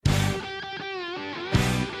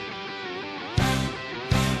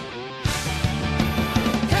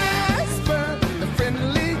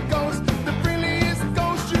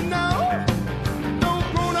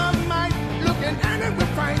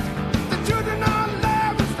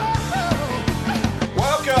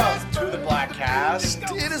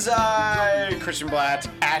Bladtcast. It is I, Christian Blatt,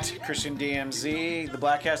 at Christian DMZ. The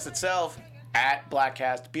Bladtcast itself, at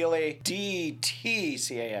Bladtcast,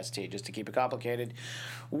 BLADTCAST, just to keep it complicated.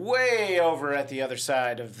 Way over at the other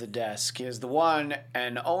side of the desk is the one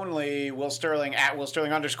and only Will Sterling, at Will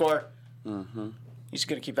Sterling _. Mm-hmm. You're just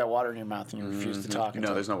going to keep that water in your mouth and you refuse to talk.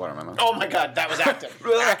 No, there's no water in my mouth. Oh my God, that was acting.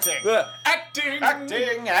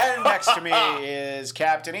 Acting. And next to me is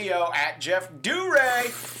Captain EO at Jeff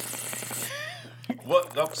Duray.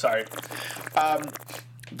 What? Oh, sorry.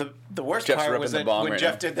 The worst Jeff's part was that when right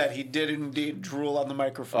Jeff now. did that, he did indeed drool on the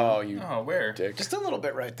microphone. Oh, where? Dick. Just a little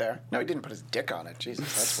bit right there. No, he didn't put his dick on it. Jesus,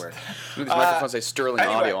 that's weird. These microphones say Sterling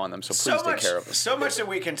Anyway, audio on them, so please take care of it. So much that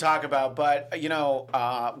we can talk about, but,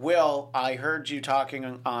 Will, I heard you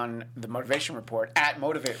talking on the Motivation Report, at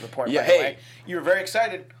Motivate Report, Yeah, by the hey. way. You were very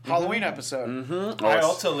excited. Halloween episode. Mm-hmm. I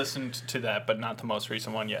also listened to that, but not the most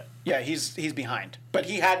recent one yet. Yeah, he's behind. But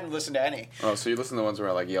he hadn't listened to any. Oh, so you listen to the ones where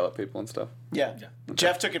I like yell at people and stuff? Yeah.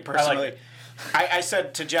 Jeff took it personally. I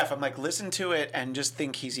said to Jeff, I'm like, listen to it and just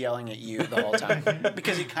think he's yelling at you the whole time.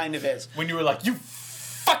 Because he kind of is. When you were like, you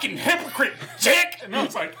fucking hypocrite, dick! And I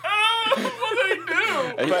was like, what did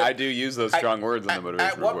I do? I do use those strong words in the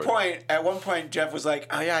motivation report. At one point, Jeff was like,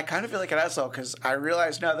 oh yeah, I kind of feel like an asshole because I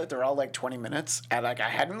realize now that they're all like 20 minutes and like I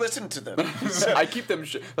hadn't listened to them. So, I keep them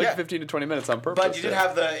 15 to 20 minutes on purpose. but you did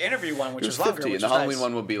have the interview one, which it was was 50, longer, which and the was Halloween nice.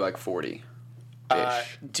 one will be like 40.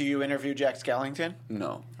 Do you interview Jack Skellington?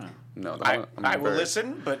 No. No. I will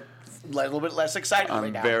listen, but a little bit less excitedly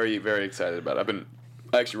I'm now. very, very excited about it.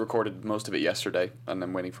 I actually recorded most of it yesterday, and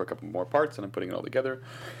I'm waiting for a couple more parts, and I'm putting it all together.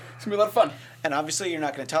 It's going to be a lot of fun. And obviously, you're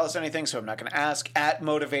not going to tell us anything, so I'm not going to ask. At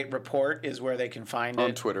Motivate Report is where they can find it.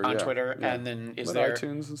 On Twitter, yeah. And then is With there...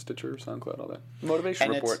 iTunes and Stitcher, SoundCloud, all that. Motivation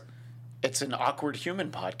And Report. It's an awkward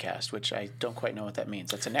human podcast, which I don't quite know what that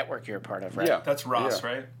means. That's a network you're a part of, right? Yeah. That's Ross, Yeah.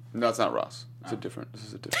 right? No, it's not Ross. This is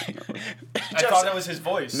a different network. I thought that was his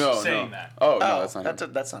voice saying that. Oh, no, that's not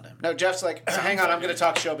him. That's not him. No, Jeff's like, hang on, I'm going to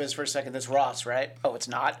talk showbiz for a second. That's Ross, right? Oh, it's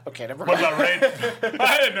not? Okay, never What mind. about Ray?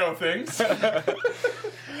 I didn't know things.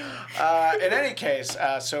 In any case,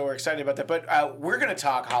 so we're excited about that. But we're going to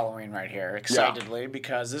talk Halloween right here, excitedly,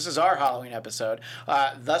 because this is our Halloween episode.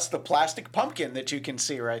 Thus, the plastic pumpkin that you can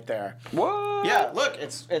see right there. What? Yeah, look,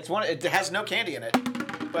 it's one. It has no candy in it,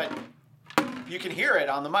 but you can hear it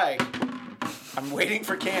on the mic. I'm waiting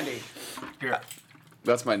for candy. Here,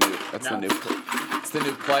 That's my new. That's the new. It's the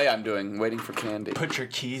new play I'm doing. Waiting for candy. put your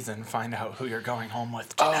keys and find out who you're going home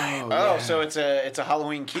with tonight. Oh, so it's a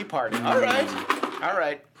Halloween key party. All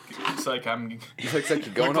right. It's like I'm... It looks like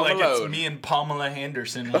you're going Look home like alone. it's me and Pamela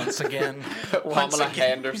Henderson once again. Pamela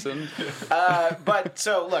Henderson. But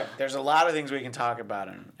so look, there's a lot of things we can talk about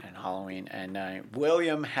in Halloween, and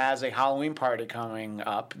William has a Halloween party coming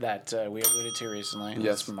up that we alluded to recently.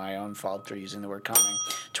 Yes. It's my own fault for using the word coming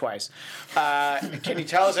twice. Can you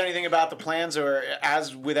tell us anything about the plans, or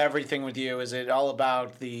as with everything with you, is it all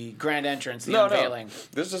about the grand entrance, the unveiling? No.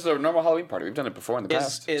 This is a normal Halloween party. We've done it before in the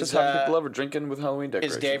past. Just having people over drinking with Halloween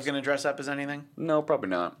decorations. Is Dave going to dress up as anything? No, probably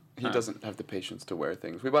not. He doesn't have the patience to wear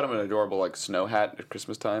things. We bought him an adorable snow hat at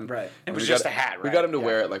Christmas time. Right. It And was we just got- a hat, right? We got him to Yeah.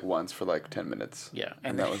 wear it once for 10 minutes. Yeah.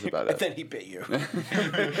 And that was about And it. then he bit you.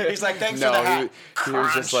 He's like, thanks for the No, hat. he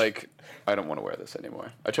was just like, I don't want to wear this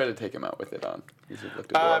anymore. I tried to take him out with it on. He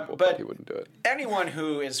looked adorable, but he wouldn't do it. Anyone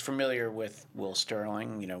who is familiar with Will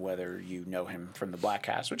Sterling, whether you know him from the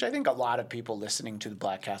Bladtcast, which I think a lot of people listening to the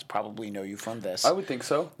Bladtcast probably know you from this. I would think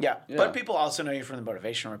so. Yeah, but people also know you from the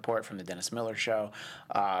Motivation Report, from the Dennis Miller Show,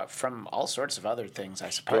 from all sorts of other things, I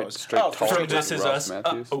suppose. Straight talk. From Like This Is Ross Us.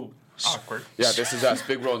 Matthews. Awkward. Yeah, This Is Us.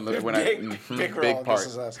 Big role in the Big role in part. This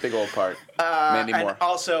Is Us. Big old part. Mandy and Moore.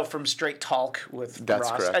 also from Straight Talk with That's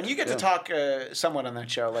Ross. correct. And you get to talk somewhat on that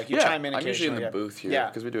show. You chime in I'm usually in occasionally. the booth here Yeah.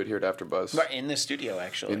 because we do it here at AfterBuzz. But in the studio,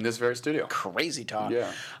 actually. In this very studio. Crazy talk.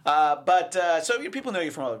 Yeah. So people know you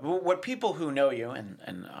from all over. What people who know you, and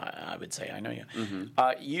I would say I know you,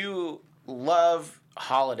 you love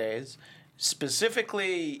holidays.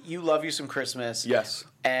 Specifically, you love you some Christmas. Yes.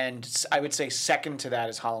 And I would say second to that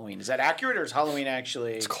is Halloween. Is that accurate, or is Halloween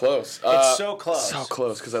actually... It's close. It's so close. So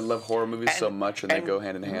close because I love horror movies so much and they go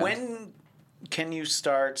hand in hand. When can you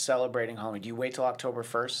start celebrating Halloween? Do you wait till October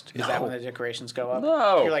 1st? Is that when the decorations go up?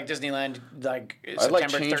 No. You're like Disneyland, I'd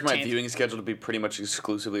September change 13th? my viewing schedule to be pretty much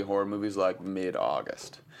exclusively horror movies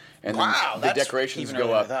mid-August. And Wow, then the that's decorations even go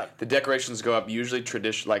earlier up. than that. The decorations go up usually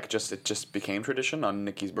tradition, it just became tradition on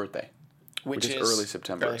Nikki's birthday. which is early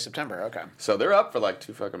September. Early September, okay. So they're up for like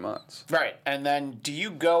 2 fucking months. Right, and then do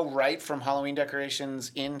you go right from Halloween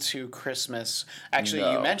decorations into Christmas? Actually,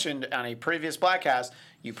 No. you mentioned on a previous Bladtcast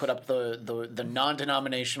you put up the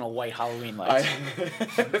non-denominational white Halloween lights.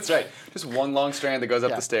 That's right. Just one long strand that goes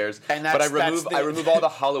up the stairs. And but I remove all the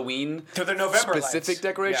Halloween to the November specific lights.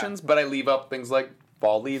 decorations, but I leave up things like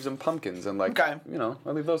fall leaves and pumpkins and like I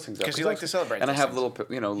leave those things up because you like to celebrate. And I have things.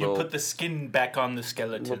 little You put the skin back on the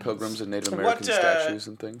skeleton. little pilgrims and Native American statues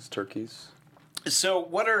and things, turkeys. So,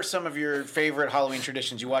 what are some of your favorite Halloween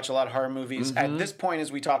traditions? You watch a lot of horror movies. At this point,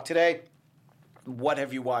 as we talk today, what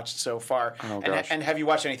have you watched so far? Oh, gosh. And have you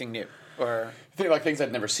watched anything new? Or Like things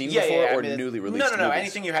I'd never seen before, or newly released. No. movies?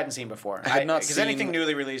 Anything you hadn't seen before. I had not because seen. anything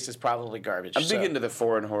newly released is probably garbage. I'm big into the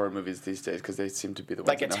foreign horror movies these days because they seem to be the ones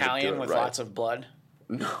like that know how to do Italian it with right. lots of blood.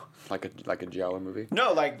 No, like a giallo movie.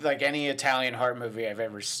 No, like any Italian horror movie I've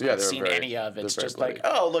ever seen any of. It's just like,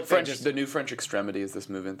 oh, look, the new French Extremity is this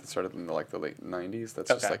movement that started in the late 90s. That's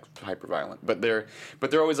just like hyper violent, but they're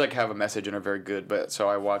always like have a message and are very good. But so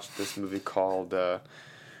I watched this movie called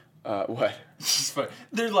what?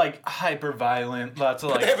 They're like hyper violent, lots of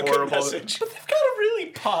like they have a good horrible message. But they've got a really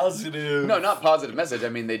positive. No, not positive message. I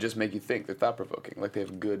mean, they just make you think. They're thought provoking. Like they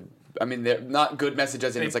have good. I mean, they're not good message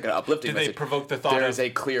as in it's like an uplifting message. They provoke the thought? There of is a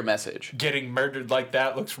clear message. Getting murdered like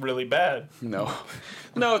that looks really bad. No,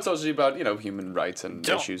 it's also about human rights and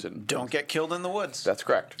issues and don't get killed in the woods. That's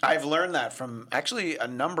correct. I've learned that from actually a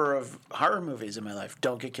number of horror movies in my life.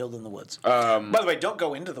 Don't get killed in the woods. By the way, don't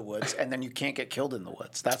go into the woods, and then you can't get killed in the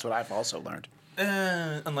woods. That's what I've also learned.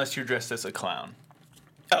 Unless you're dressed as a clown.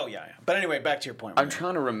 Oh, yeah. But anyway, back to your point. I'm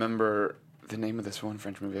trying to remember the name of this one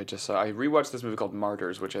French movie I just saw. I rewatched this movie called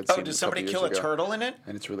Martyrs, which I'd seen a couple did somebody years kill ago, a turtle in it?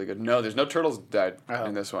 and it's really good. No, there's no turtles died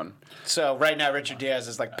in this one. So right now, Richard Diaz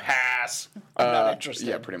is like, pass. I'm not interested.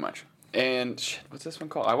 Yeah, pretty much. And what's this one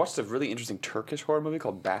called? I watched a really interesting Turkish horror movie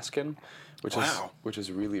called Baskin, which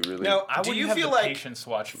is really really. Now, I do wouldn't you have feel the like? patience to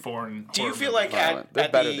watch foreign? Do you horror feel movies. like They're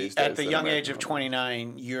at better these the days than young age American of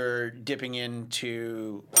 29, you're dipping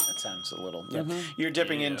into? That sounds a little. Yeah. You're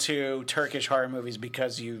dipping into Turkish horror movies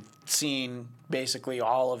because you've seen basically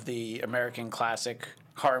all of the American classic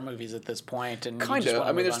horror movies at this point, and kind of.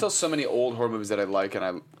 I mean, there's still so many old horror movies that I like,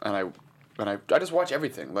 and I just watch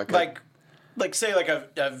everything. Like say like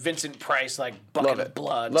a Vincent Price like Bucket of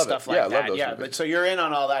Blood stuff like that. that. Love Yeah, movies. but so you're in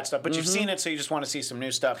on all that stuff, but you've seen it, so you just want to see some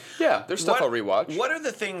new stuff. Yeah, there's stuff I'll rewatch. What are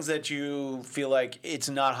the things that you feel like it's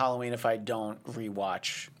not Halloween if I don't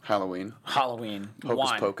rewatch? Halloween.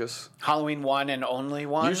 Hocus Pocus. Halloween 1 and only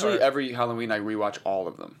 1? Usually every Halloween I rewatch all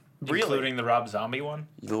of them. Really? Including the Rob Zombie one?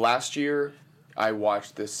 Last year I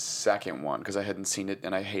watched this second one because I hadn't seen it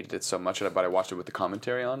and I hated it so much, but I watched it with the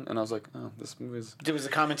commentary on, and I was like, oh, this movie is Was the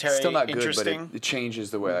commentary still not good, but interesting? it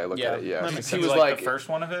changes the way I look at it. Yeah, He was like the first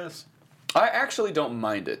one of his? I actually don't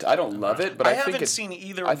mind it. I don't love it, but I think haven't seen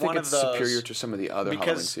either I think one it's of those superior to some of the other Halloween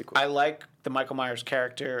because sequels. I like the Michael Myers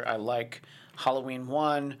character. I like Halloween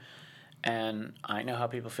 1. And I know how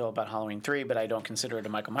people feel about Halloween 3, but I don't consider it a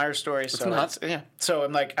Michael Myers story. So not. So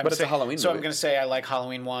I'm like, But it's a Halloween So movie. I'm going to say I like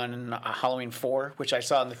Halloween 1 and Halloween 4, which I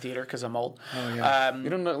saw in the theater because I'm old. Oh yeah. You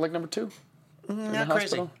don't like number 2? Not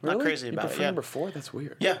crazy. Really? Not crazy You about prefer it. Yeah. number 4? That's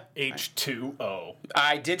weird. Yeah. H2O.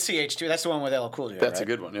 I did see H2. That's the one with LL Cool J. That's right? a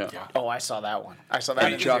good one. Yeah. Oh, I saw that one. I saw that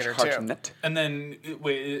in the Josh theater too. Hartnett. And then,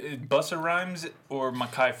 wait, Busta Rhymes or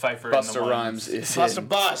Mackay Pfeiffer? Busta Rhymes is Bust a in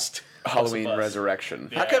bust. Halloween Bust. Resurrection.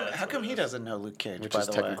 Yeah. How come he doesn't know Luke Cage? Which by is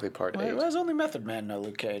the technically way? part Well, 8. Why does only Method Man know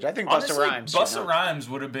Luke Cage? I think Honestly, Busta Rhymes. Busta Rhymes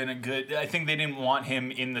would have been a good. I think they didn't want him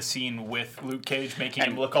in the scene with Luke Cage, making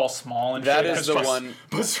him look all small and That shit, is the 'cause one-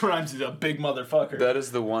 Busta Rhymes is a big motherfucker. That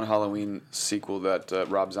is the one Halloween sequel that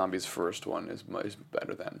Rob Zombie's first one is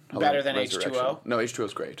better than. Better than Resurrection. H2O? No, H2O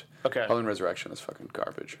is great. Okay. Halloween Resurrection is fucking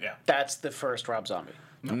garbage. Yeah. That's the first Rob Zombie.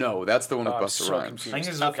 No, that's the one with I'm Busta so Rhymes. confused. I think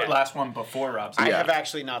this is Okay. the last one before Rob I Zombie. have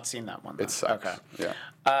actually not seen that one. Though. It sucks. Okay.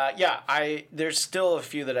 Yeah. There's still a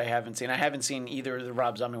few that I haven't seen. I haven't seen either of the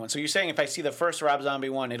Rob Zombie ones. So you're saying if I see the first Rob Zombie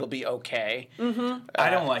one, it'll be okay?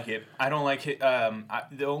 I don't like it. I don't like it.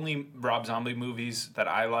 The only Rob Zombie movies that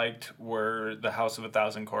I liked were The House of a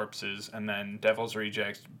Thousand Corpses and then Devil's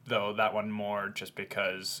Rejects, though that one more just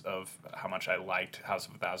because of how much I liked House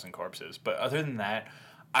of a Thousand Corpses. But other than that,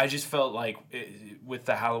 I just felt like with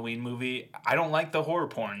the Halloween movie, I don't like the horror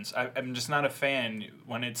porns. I'm just not a fan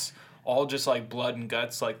when it's all just like blood and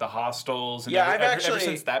guts, like the Hostels. And Yeah, ever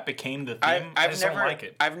since that became the theme, I just don't like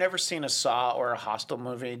it. I've never seen a Saw or a Hostel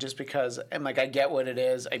movie just because I'm like, I get what it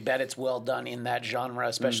is. I bet it's well done in that genre,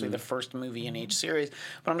 especially the first movie in each series.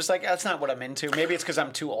 But I'm just like, that's not what I'm into. Maybe it's because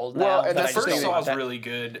I'm too old now. Well, and the the first thing- Saw is really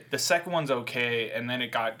good. The second one's okay, and then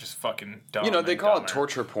it got just fucking dumb. They call dumber. it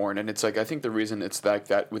torture porn, and it's like, I think the reason it's like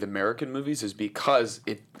that with American movies is because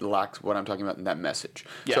it lacks what I'm talking about in that message.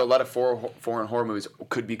 Yeah. So a lot of foreign horror movies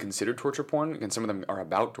could be considered torture porn, and some of them are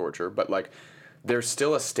about torture, but like there's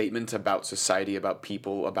still a statement about society, about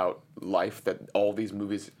people, about life that all these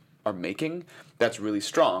movies are making that's really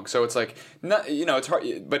strong. So it's like, not, it's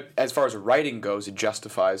hard, but as far as writing goes, it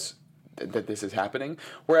justifies that this is happening.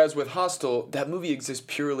 Whereas with Hostel, that movie exists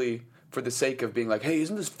purely for the sake of being like, hey,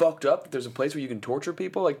 isn't this fucked up that there's a place where you can torture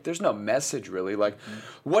people? Like, there's no message, really. Like,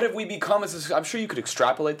 what have we become as I'm sure you could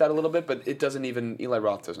extrapolate that a little bit, but it doesn't even... Eli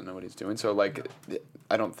Roth doesn't know what he's doing. So, like,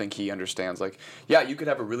 I don't think he understands. Like, yeah, you could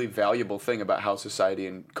have a really valuable thing about how society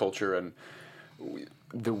and culture and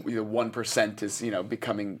the 1% is,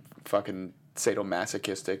 becoming fucking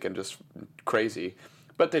sadomasochistic and just crazy.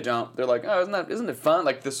 But they don't. They're like, oh, isn't it fun?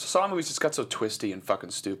 Like, the Saw movies just got so twisty and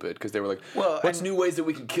fucking stupid because they were like, what's new ways that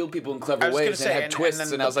we can kill people in clever ways and have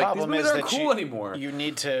twists? And I was like, these movies aren't cool anymore. You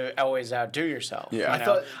need to always outdo yourself.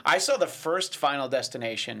 Yeah. I saw the first Final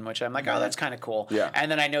Destination, which I'm like, oh, that's kind of cool. Yeah.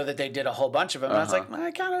 And then I know that they did a whole bunch of them. And I was like,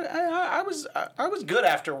 I was good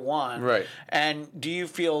after one. Right. And do you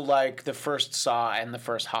feel like the first Saw and the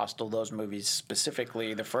first Hostel, those movies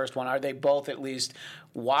specifically, the first one, are they both at least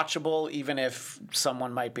watchable, even if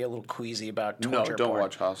someone might be a little queasy about torture No, don't porn?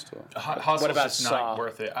 watch Hostel. Hostel's What about just Saw? not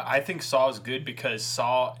worth it. I think Saw is good because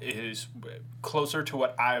Saw is closer to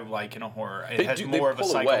what I like in a horror. It has more of a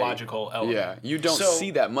psychological element. Yeah, you don't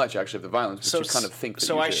see that much actually of the violence, but you kind of think that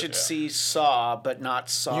so you I do. should see Saw, but not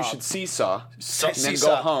Saw. You should see Saw, and then go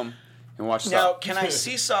Saw. home and watch Saw. Now, can I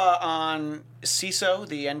see Saw on CISO,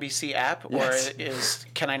 the NBC app, Yes. or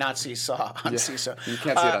can I not see Saw on CISO? You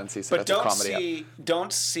can't see it on CISO. But That's a comedy app.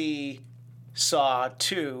 don't see Saw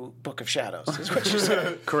 2, Book of Shadows, is what you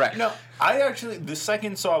said. Correct. No, the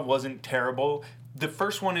second Saw wasn't terrible. The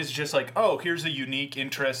first one is just like, oh, here's a unique,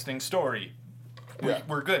 interesting story.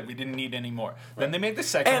 We're good. We didn't need any more. Right. Then they made the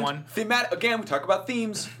second one. Thematic, again, we talk about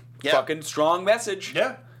themes. Yeah. Fucking strong message.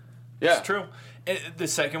 Yeah. Yeah. It's true. The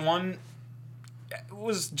second one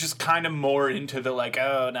was just kind of more into the like,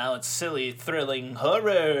 oh, now it's silly, thrilling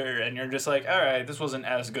horror. And you're just like, all right, this wasn't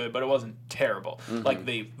as good, but it wasn't terrible. Like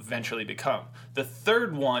they eventually become. The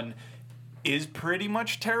third one is pretty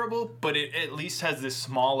much terrible, but it at least has this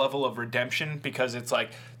small level of redemption because it's like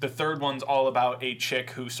the third one's all about a chick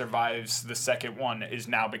who survives the second one is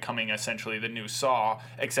now becoming essentially the new Saw,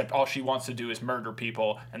 except all she wants to do is murder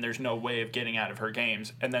people and there's no way of getting out of her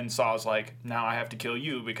games. And then Saw's like, now I have to kill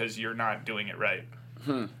you because you're not doing it right.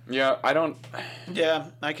 Yeah, I don't... Yeah,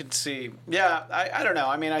 I could see. Yeah, I don't know.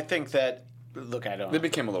 I mean, I think that... Look, I don't They know.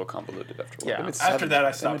 became a little convoluted after a while. Yeah. They made After that,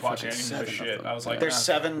 I they stopped made watching fucking any of this 7 shit. of them. I was like, There's nah.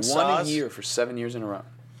 7 Saws? One a year for 7 years in a row.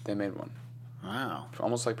 They made one. Wow.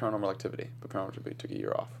 Almost like Paranormal Activity, but Paranormal Activity took a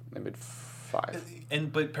year off. They made 5.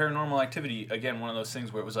 But Paranormal Activity, again, one of those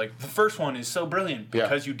things where it was like, the first one is so brilliant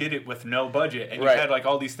because you did it with no budget and you had like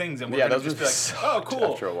all these things and we're going to just be like, oh,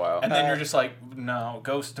 cool. After a while. And then you're just like, no,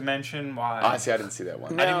 Ghost Dimension, why? Honestly, I didn't see that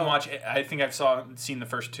one. I didn't watch it. I think I've seen the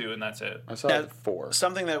first 2 and that's it. I saw Now, 4.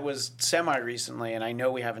 Something that was semi-recently, and I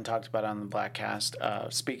know we haven't talked about it on the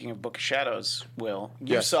Bladtcast, speaking of Book of Shadows, Will,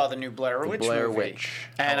 you Yes. saw the new Blair Witch Blair movie. Witch.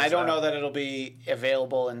 And How I was don't that? know that it'll be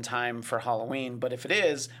available in time for Halloween, but if it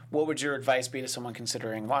is, what would your advice be to someone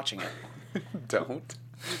considering watching it? Don't.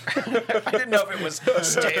 I didn't know if it was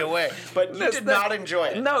stay away, but you did not enjoy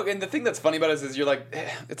it. No, and the thing that's funny about it is you're like,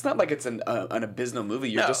 it's not like it's an abysmal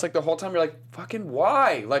movie. You're No. just like the whole time you're like, fucking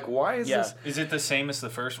why? Like, why is Yeah. this? Is it the same as the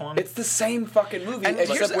first one? It's the same fucking movie, And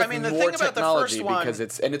here's- except with I mean, the more thing about the technology first one- because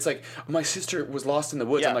it's like my sister was lost in the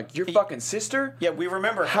woods. Yeah. I'm like, your fucking sister? Yeah, we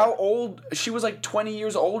remember her. How old? She was like 20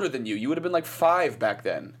 years older than you. You would have been like 5 back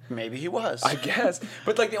then. Maybe he was. I guess.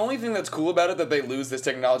 But like the only thing that's cool about it that they lose this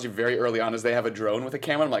technology very early on is they have a drone with a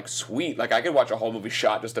camera. I'm like, sweet. Like I could watch a whole movie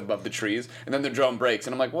shot just above the trees, and then the drone breaks,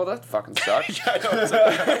 and I'm like, well, that fucking sucks. I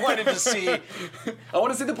know. I wanted to see. I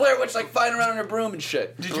want to see the Blair Witch like flying around on her broom and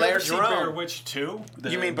shit. Did Blair you ever see Jerome. Blair Witch 2?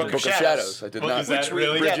 You mean Book of Book of Shadows. I did not. Is that Which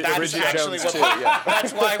really? Yeah, that's actually Jones what. too, yeah.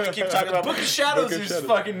 That's why we keep talking about Book of Shadows is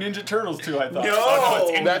fucking Ninja Turtles 2, I thought. No, Oh,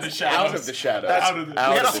 it's Into That's the Shadows. out of the shadows. That's Out of the- we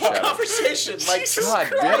had a of the whole shadows. conversation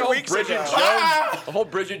like God, we had a whole weeks Bridget ago. Jones, a whole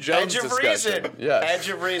Bridget Jones Edge of discussion. Reason. Yes. Edge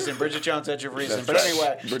of Reason. Bridget Jones' Edge of Reason. That's But right.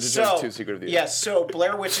 Anyway, Bridget Jones 2, Secret of the Ooze. Yes, so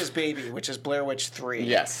Blair Witch's Baby, which is Blair Witch 3.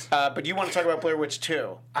 Yes. But you want to talk about Blair Witch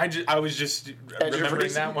 2. I was just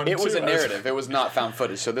remembering that one. It was too. a narrative. It was not found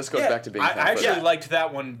footage. So this goes back to being found I footage. actually liked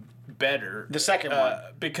that one better. The second one.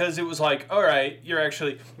 Because it was like, all right, you're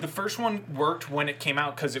actually... The first one worked when it came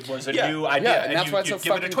out because it was a new idea. Yeah, and that's why it's so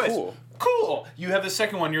give it a fucking twist. cool. Cool. You have the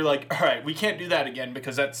second one, you're like, all right, we can't do that again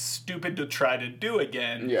because that's stupid to try to do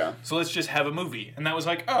again. Yeah. So let's just have a movie. And that was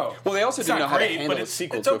like, oh. Well, they also it's didn't know not how great, to handle but a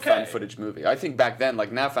sequel it's to okay. a found footage movie. I think back then,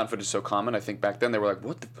 like now found footage is so common, I think back then they were like,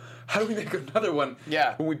 what the... How do we make another one?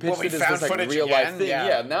 Yeah. When we pitched Well, we it as found this like footage real life again, thing. yeah.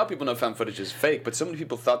 Yeah, now people know found footage is fake, but so many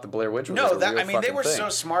people thought the Blair Witch was No, a real they fucking were thing. so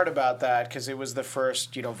smart about that because it was the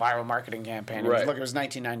first, viral marketing campaign. Right. Look, it was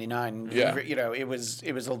 1999. Yeah. It was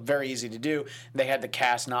very easy to do. They had the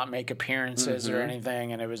cast not make appearances or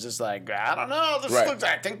anything, and it was just like, I don't know. This Right. looks.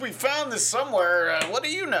 I think we found this somewhere. What do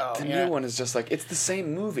you know? The new one is just like, it's the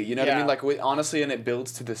same movie. You know what I Yeah. mean? Like, honestly, and it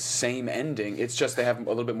builds to the same ending. It's just they have a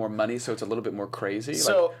little bit more money, so it's a little bit more crazy.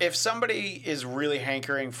 So if somebody is really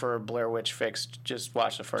hankering for Blair Witch fixed, just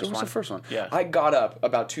watch the first What was one. the first one? Yeah. I got up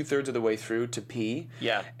about 2/3 of the way through to pee.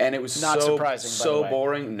 Yeah. And it was Not so surprising, by the so way.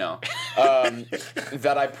 boring. No.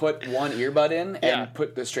 That I put one earbud in and Yeah.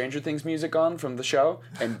 put the Stranger Things music on from the show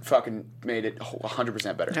and fucking made it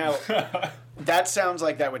 100% better. Now, that sounds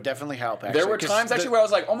like that would definitely help. Actually, There were 'cause times actually where I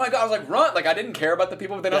was like, oh my god, I was like, run! Like I didn't care about the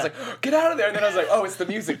people, but then I was Yeah. like, get out of there! And then I was like, oh, it's the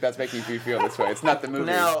music that's making me feel this way. It's not the movie.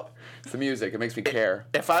 Now- it's the music. It makes me care.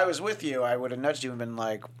 if I was with you, I would have nudged you and been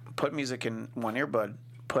like, put music in one earbud,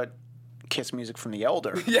 put Kiss music from The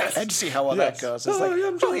Elder. Yes. And see how well Yes. that goes. It's Oh,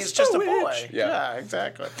 I'm like, he's just a boy. Yeah.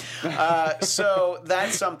 Exactly. So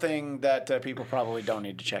that's something that people probably don't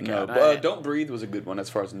need to check No, out. Don't Breathe was a good one as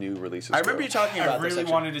far as new releases. I remember go. you talking I about really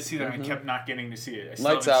this. wanted to see that and I kept not getting to see it. I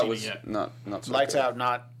still Lights haven't Out seen was it yet. not so Lights good. Out,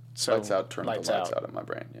 not so. Lights Out turned the lights out in my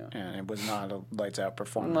brain. Yeah. And it was not a Lights Out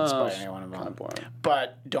performance by anyone Kind involved. of boring.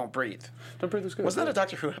 But Don't Breathe. Don't Breathe was good. Wasn't that a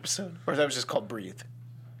Doctor Who episode? Or that was just called Breathe?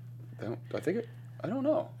 I don't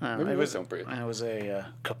know. Maybe it was Don't Breathe. It was a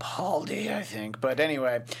Capaldi, I think. But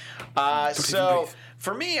anyway, so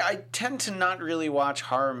for me, I tend to not really watch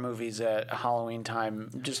horror movies at Halloween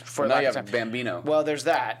time, just for Now lack you of have time. Bambino. Well, there's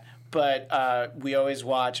that. But we always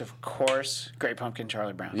watch, of course, Great Pumpkin,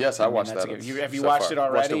 Charlie Brown. Yes, I watched that's that a good- Have you so watched far. it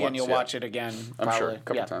already? Watched it And once, you'll yeah. watch it again. I'm probably. sure a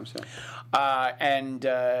couple times.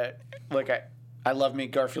 Yeah. Look, I love me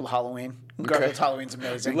Garfield Halloween. Garfield Halloween's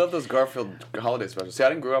amazing. I love those Garfield holiday specials. See, I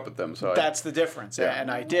didn't grow up with them, so That's the difference, Yeah. and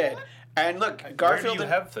I did. And look, Where Garfield. do you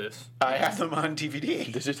have this? I have them on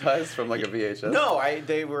DVD. digitized from like a VHS. No,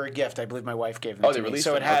 they were a gift. I believe my wife gave them. Oh, to they me. released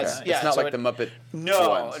So it them? has. Okay. Yeah, It's not so like the Muppet. No,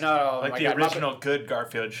 ones. no. Like my the God, original good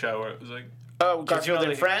Garfield show where it was like... Oh, Garfield you know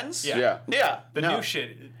and they- Friends. Yeah. Yeah. The new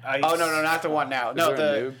shit. Oh no, not the one now. No, Is there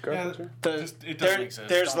a the new Garfield show? it doesn't exist.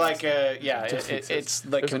 there's Don't like ask. it's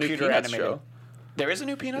like There's a new computer Peanuts animated. show. There is a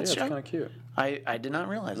new Yeah, Peanuts it's show. kind of cute. I did not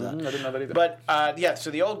realize that. I didn't know that either. But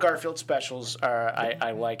so the old Garfield specials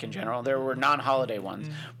I like in general. There were non-holiday ones,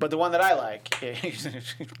 but the one that I like is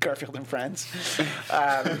Garfield and Friends.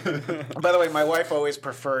 By the way, my wife always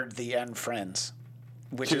preferred the and Friends,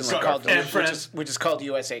 which is like called Garfield. which is called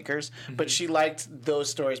U.S. Acres. But she liked those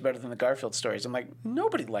stories better than the Garfield stories. I'm like,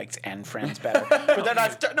 nobody likes and Friends better. But then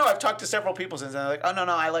I've talked to several people since, and they're like, oh no,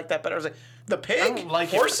 I like that better. I was like, the I pig, don't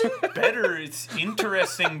like Orson. it better. It's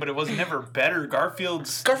interesting, but it was never better.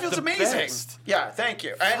 Garfield's the amazing. best. Yeah, thank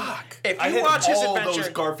you. And if I you had watch his all adventure, those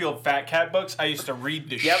Garfield Fat Cat books. I used to read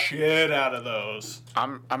the Yep. shit out of those.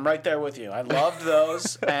 I'm right there with you. I loved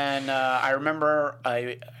those, and I remember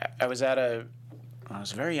I was at I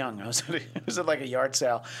was very young. I was at like a yard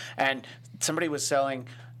sale, and somebody was selling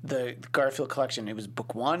the Garfield collection. It was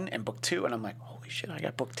book 1 and book 2, and I'm like, holy shit, I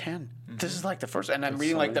got book 10. This is like the first, and I'm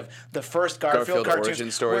reading like the first Garfield origin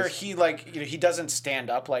cartoons stories. where he he doesn't stand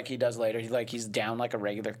up like he does later. He's down like a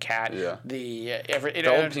regular cat. Yeah. The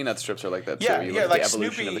old Peanut strips are like that too. yeah, You yeah, look at like the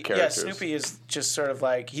evolution Snoopy. of the Yeah, characters. Snoopy is just sort of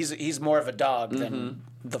like he's more of a dog than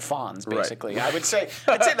the Fonz, Right. basically. I'd say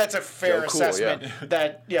that's a fair Cool, yeah. assessment.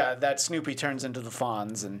 That Snoopy turns into the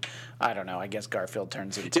Fonz, and I don't know. I guess Garfield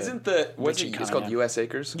turns into. Isn't the what's Richie it? It's called Cunningham. U.S.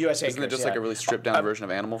 Acres. U.S. Isn't it Acres, just like yeah. a really stripped down version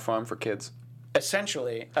of Animal Farm for kids?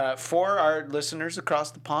 Essentially, for our listeners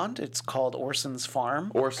across the pond, it's called Orson's Farm.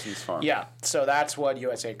 Orson's Farm. Yeah, so that's what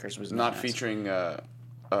U.S. Acres was known Not as. featuring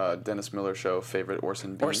Dennis Miller Show favorite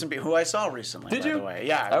Orson Bean. Orson Bean, who I saw recently, Did by you? the way.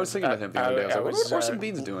 Yeah. I was thinking of him the other day. I was like, what Orson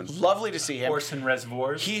Bean's doing? Lovely to see him. Orson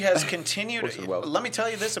Reservoirs. He has continued. Orson Welles. Let me tell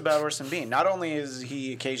you this about Orson Bean. Not only is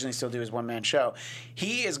he occasionally still do his one-man show,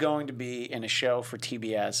 he is going to be in a show for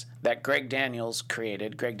TBS that Greg Daniels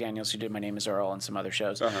created. Greg Daniels, who did My Name is Earl and some other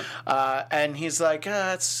shows. And he's like,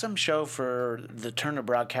 it's some show for the Turner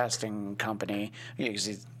Broadcasting Company.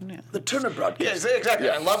 The Turner Broadcast. Yeah, exactly.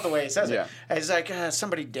 Yeah. I love the way he says Yeah. it. And he's like,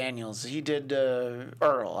 somebody Daniels. He did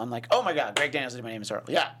Earl. I'm like, oh my God, Greg Daniels did My Name is Earl.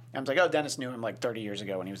 Yeah. I was like, oh, Dennis knew him like 30 years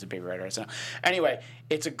ago when he was a baby writer. So anyway,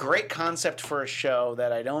 it's a great concept for a show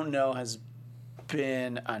that I don't know has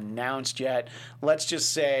been announced yet. Let's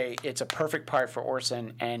just say it's a perfect part for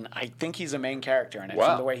Orson, and I think he's a main character in it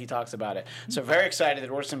from the way he talks about it. So very excited that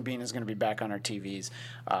Orson Bean is going to be back on our TVs.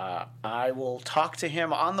 I will talk to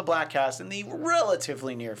him on the Bladtcast in the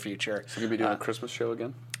relatively near future. So you'll be doing a Christmas show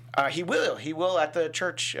again? He will. He will at the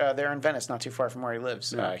church there in Venice, not too far from where he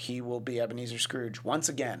lives. He will be Ebenezer Scrooge once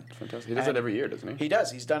again. Fantastic. He does that every year, doesn't he? He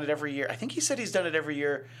does. He's done it every year. I think he said he's done it every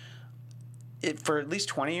year for at least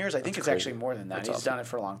 20 years. I think it's actually more than that. That's He's awesome. done it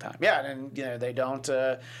for a long time. Yeah, and they don't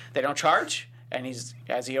charge. And he's,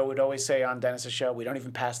 as he would always say on Dennis's show, we don't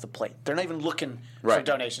even pass the plate. They're not even looking for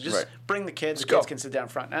donations. Just bring the kids. The kids can sit down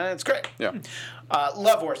front, and it's great. Yeah.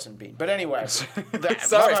 Love Orson Bean. But anyway,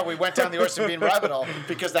 love how we went down the Orson Bean rabbit hole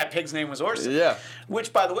because that pig's name was Orson. Yeah.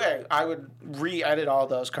 Which, by the way, I would re-edit all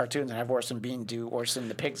those cartoons and have Orson Bean do Orson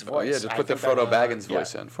the pig's voice. Yeah, just put the Frodo Baggins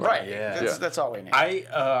voice in for right. him. Yeah. That's all we need. I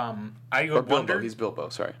Or Bilbo. wondered. He's Bilbo,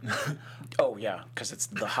 sorry. Oh, yeah, because it's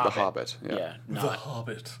The Hobbit. The Hobbit, yeah. Yeah, The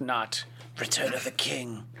Hobbit. not Return of the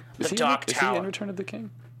King. Is The he Dark is Tower. he in Return of the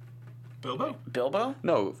King? Bilbo? Bilbo?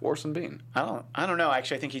 No, Orson Bean. I don't know.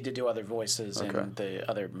 Actually, I think he did do other voices in the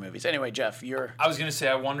other movies. Anyway, Jeff, you're... I was going to say,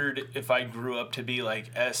 I wondered if I grew up to be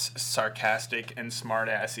like as sarcastic and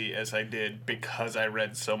smartassy as I did because I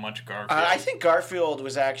read so much Garfield. I think Garfield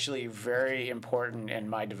was actually very important in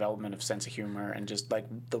my development of sense of humor and just like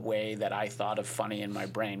the way that I thought of funny in my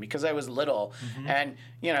brain because I was little. And,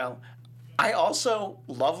 I also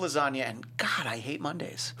love lasagna, and God, I hate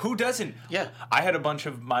Mondays. Who doesn't? Yeah. I had a bunch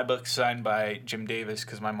of my books signed by Jim Davis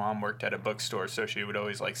because my mom worked at a bookstore, so she would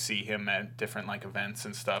always like see him at different like events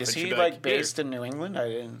and stuff. Is and she'd he be like "Here." based in New England? I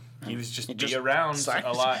didn't. He was just He be around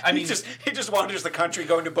a lot. I mean, he just wanders the country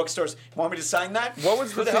going to bookstores. Want me to sign that? What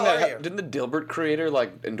was Who the the thing hell are that you? didn't the Dilbert creator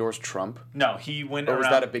like endorse Trump? no, he went Or around. was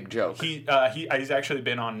that a big joke? He's actually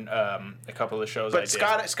been on a couple of shows. But I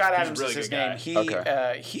did. Scott He's Adams a really is his good name.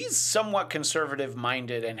 guy. He's somewhat conservative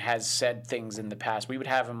minded and has said things in the past. We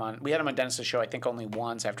had him on Dennis's show I think only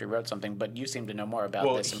once after he wrote something, but you seem to know more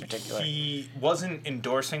about this in particular. He wasn't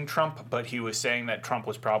endorsing Trump, but he was saying that Trump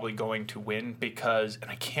was probably going to win because,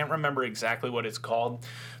 and I can't remember exactly what it's called,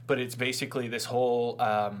 but it's basically this whole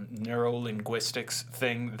neurolinguistics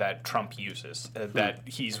thing that Trump uses that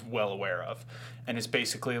he's well aware of. And it's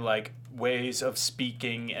basically like ways of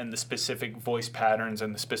speaking and the specific voice patterns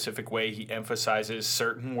and the specific way he emphasizes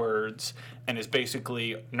certain words. And it's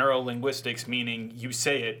basically neurolinguistics, meaning you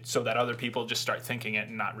say it so that other people just start thinking it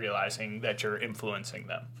and not realizing that you're influencing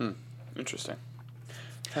them. Interesting.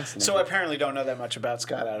 So I apparently don't know that much about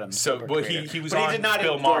Scott Adams. So, well, he was on did not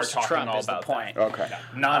Bill Maher endorse talking Trump, all is the about point. that. Okay.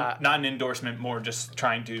 Not an endorsement, more just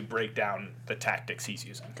trying to break down the tactics he's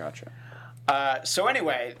using. Gotcha. So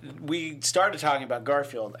anyway, we started talking about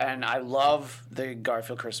Garfield, and I love the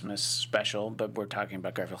Garfield Christmas special, but we're talking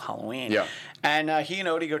about Garfield Halloween. Yeah. And he and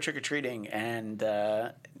Odie go trick-or-treating, and,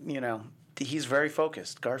 he's very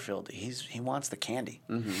focused, Garfield. He wants the candy.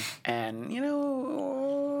 Mm-hmm. And,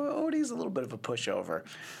 Odie's a little bit of a pushover.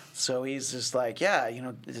 So he's just like,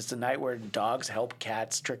 it's a night where dogs help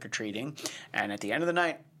cats trick-or-treating, and at the end of the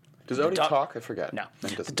night, Does Odie talk? I forget. No. He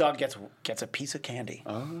The doesn't. dog gets a piece of candy.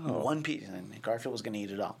 Oh. One piece. And Garfield was going to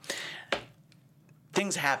eat it all.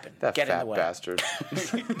 Things happen. That Get in fat the way. bastard.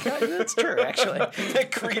 That's true, actually.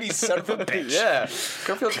 That greedy son of a bitch. Yeah.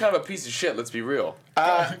 Garfield's kind of a piece of shit, let's be real.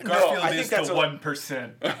 Garfield I think is that's the a-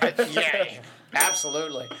 1%. Yeah,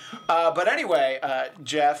 absolutely. But anyway,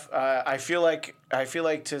 Jeff, I feel like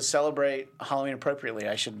to celebrate Halloween appropriately,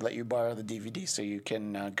 I should let you borrow the DVD so you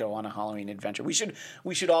can go on a Halloween adventure. We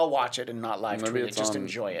should all watch it and not live Maybe tweet it, it's just on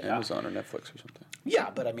enjoy it. Amazon or Netflix or something.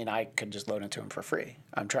 Yeah, but I mean, I could just loan it to him for free.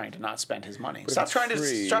 I'm trying to not spend his money. But Stop it's trying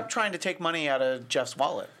free. to trying to take money out of Jeff's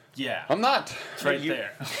wallet. Yeah. I'm not. It's right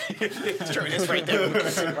there. It's true. It's right there. We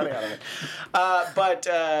can take money out of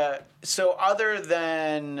it. So other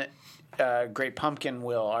than Great Pumpkin,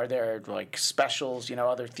 Will, are there like specials?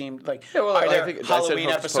 Other themed like. Yeah, well, are I there think- I said Halloween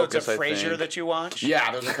Hocus episodes Pocus, of I Frasier think. that you watch?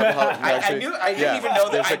 Yeah, there's a couple. I didn't even know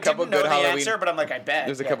that. There's I a couple didn't know good the Halloween answer, but I'm like, I bet.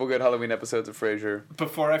 There's a couple good Halloween episodes of Frasier.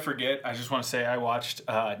 Before I forget, I just want to say I watched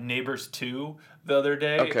Neighbors 2 the other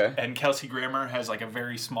day. Okay. And Kelsey Grammer has like a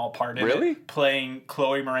very small part in Really? it, playing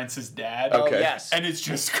Chloe Morentz's dad. Oh Okay. yes. And it's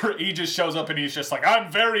just, he just shows up and he's just like,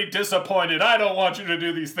 I'm very disappointed. I don't want you to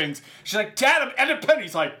do these things. She's like, Dad, I'm independent.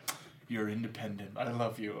 He's like, you're independent. I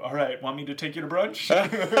love you. All right, want me to take you to brunch?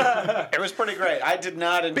 It was pretty great. I did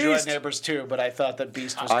not enjoy Beast. Neighbors 2, but I thought that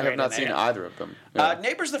Beast was great. I have not in seen it. either of them. Yeah.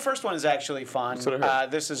 Neighbors, the first one is actually fun. That's what I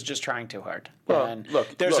heard. This is just trying too hard. Well, And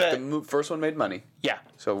look, there's the first one made money, yeah.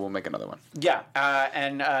 so we'll make another one. Yeah,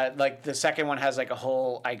 and like the second one has like a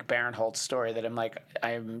whole Ike Barinholtz story that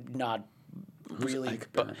I'm not really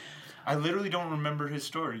Ike Barinholtz? I literally don't remember his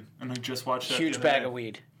story, and I just watched that. huge the other bag day. of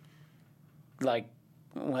weed. Like,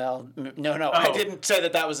 well, no, I didn't say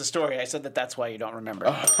that was a story. I said that that's why you don't remember.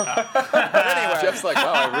 But anyway, Jeff's like,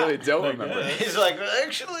 wow, I really don't remember. he's like,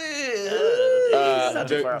 actually, it's not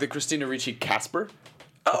too far The off. Christina Ricci Casper.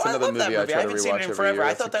 Oh, That's I another love that movie I movie. try I to haven't seen it rewatch in every forever. year. I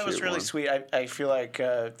That's thought a that was cute really one. sweet. I feel like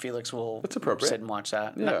Felix will That's appropriate. sit and watch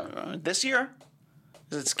that. Yeah. No, this year?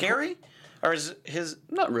 Is it scary? Or is his...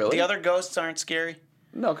 Not really. The other ghosts aren't scary?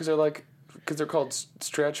 No, because they're called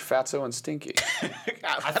Stretch, Fatso, and Stinky.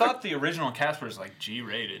 I thought the original Casper was like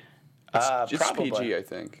G-rated. It's probably. PG, I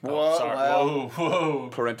think. Whoa, Sorry. well, Whoa.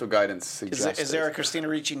 Parental guidance suggests. is there a Christina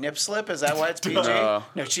Ricci nip slip? Is that why it's PG? No.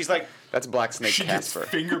 No, she's like That's Blacksnake She gets Casper.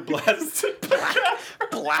 finger blasted.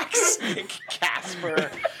 Blacksnake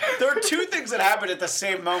Casper. There are two things that happen at the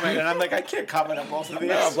same moment, and I'm like, I can't comment on both of these.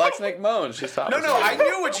 No, Blacksnake moans. She's talking. No, I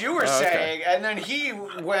knew what you were okay. saying, and then he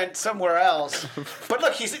went somewhere else. But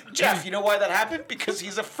look, Jeff, you know why that happened? Because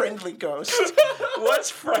he's a friendly ghost.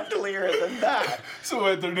 What's friendlier than that? So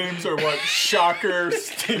what, their names are what? Shocker,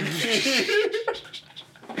 Stinky.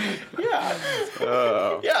 Yeah.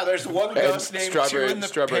 Oh. Yeah, there's one ghost named strawberry- two in the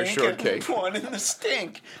strawberry pink shortcake. and one in the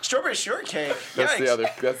stink. Strawberry shortcake. That's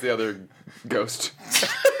Yikes. That's the other ghost.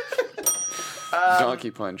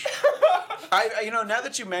 Donkey punch. Now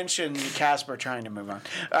that you mention Casper, trying to move on.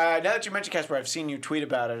 Now that you mention Casper, I've seen you tweet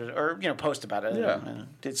about it or post about it. Yeah.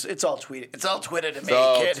 It's all tweet. It's all Twitter to me,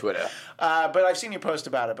 all kid. Twitter. But I've seen you post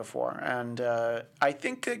about it before, and I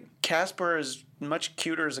think that Casper is much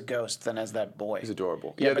cuter as a ghost than as that boy. He's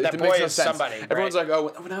adorable. Yeah, but that it boy makes no is sense. somebody, Everyone's right? like,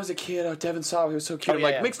 oh, when I was a kid, Devin saw he was so cute. Oh, I'm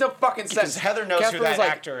like, yeah. makes no fucking sense. Because Heather knows who that was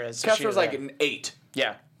actor is, so Casper she was was like there. an 8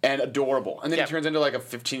 Yeah. and adorable, and then Yeah. he turns into like a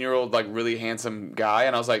 15-year-old, like really handsome guy,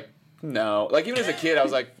 and I was like, no. Like even as a kid, I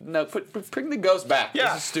was like, no, bring the ghost back.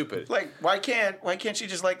 Yeah. This is stupid. Like, why can't she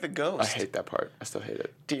just like the ghost? I hate that part. I still hate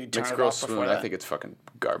it. Do you turn Mixed it girl off before swoon. that? I think it's fucking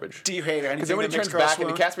garbage. Do you hate anything? Because then when he that turns makes girls back into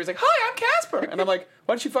swoon? Casper, he's like, "Hi, I'm Casper," and I'm like,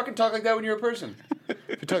 "Why don't you fucking talk like that when you're a person?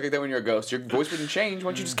 If you talk like that when you're a ghost, your voice wouldn't change. Why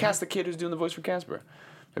don't you just cast the kid who's doing the voice for Casper?"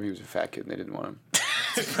 Maybe he was a fat kid and they didn't want him.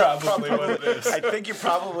 That's probably what it is. I think you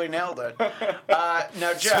probably nailed it.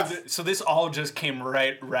 Now, Jeff. So this all just came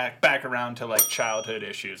right back around to like childhood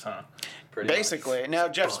issues, huh? Basically. Now,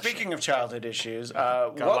 Jeff, speaking of childhood issues,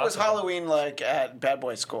 what lots was of them. Halloween like at Bad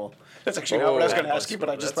Boy School? That's actually not what I was going to ask you, but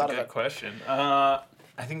I just thought of That's a it. good question.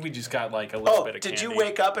 I think we just got like a little Oh, bit of did candy. you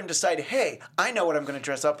wake up and decide, hey, I know what I'm going to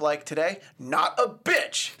dress up like today? Not a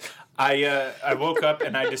bitch. I woke up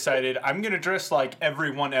and I decided I'm gonna dress like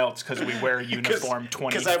everyone else because we wear a uniform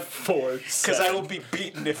 24/7. Because I will be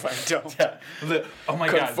beaten if I don't. Oh my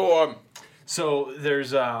god! Conform. So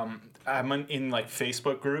there's I'm in like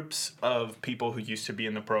Facebook groups of people who used to be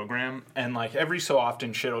in the program, and like every so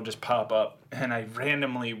often shit will just pop up, and I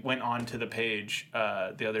randomly went onto the page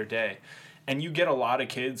the other day. And you get a lot of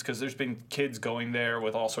kids because there's been kids going there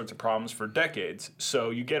with all sorts of problems for decades. So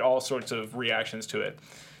you get all sorts of reactions to it.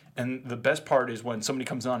 And the best part is when somebody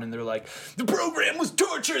comes on and they're like, the program was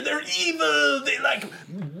torture, they're evil, they like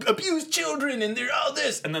abuse children and they're all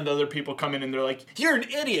this. And then the other people come in and they're like, you're an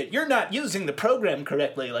idiot, you're not using the program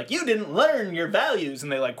correctly, like you didn't learn your values.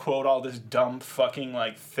 And they like quote all this dumb fucking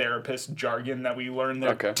like therapist jargon that we learned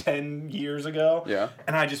there 10 years ago. Yeah.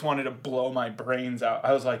 And I just wanted to blow my brains out.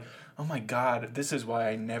 I was like, oh my God, this is why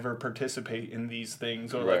I never participate in these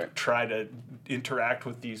things or like try to interact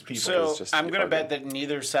with these people. So just I'm going to bet arguing. that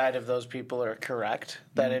neither side of those people are correct.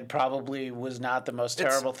 That it probably was not the most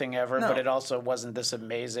terrible thing ever, no. but it also wasn't this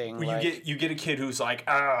amazing. Well, you get a kid who's like,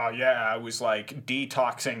 oh yeah, I was like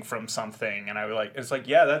detoxing from something, and I was like, it's like,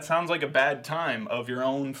 yeah, that sounds like a bad time of your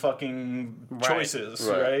own fucking choices,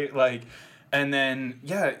 right? Like, And then,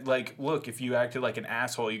 yeah, like, look, if you acted like an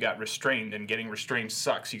asshole, you got restrained, and getting restrained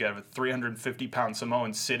sucks. You got a 350-pound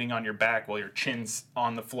Samoan sitting on your back while your chin's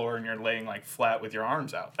on the floor and you're laying, like, flat with your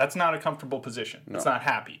arms out. That's not a comfortable position. No. It's not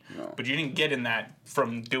happy. No. But you didn't get in that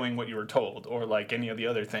from doing what you were told or, like, any of the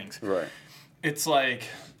other things. Right. It's like,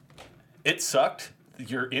 it sucked.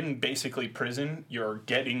 You're in basically prison. You're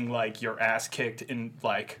getting, like, your ass kicked in,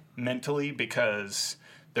 like, mentally because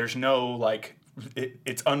there's no, like...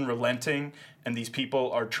 It's unrelenting, and these people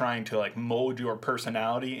are trying to like mold your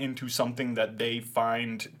personality into something that they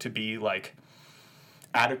find to be like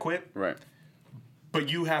adequate. Right. But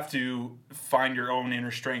you have to find your own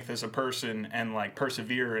inner strength as a person and like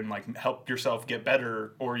persevere and like help yourself get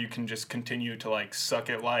better, or you can just continue to like suck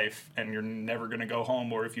at life and you're never going to go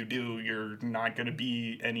home, or if you do, you're not going to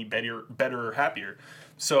be any better or happier.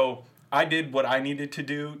 So I did what I needed to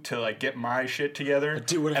do to like get my shit together,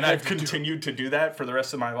 and I've continued to do that for the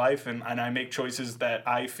rest of my life, and I make choices that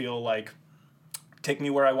I feel like take me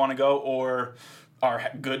where I want to go or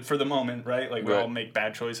are good for the moment, right? Like we all make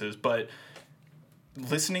bad choices, but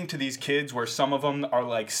listening to these kids where some of them are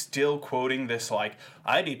like still quoting this like,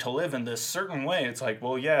 I need to live in this certain way. It's like,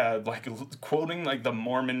 well, yeah, like quoting like the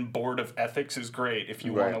Mormon Board of Ethics is great if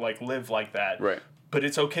you want to like live like that. Right. But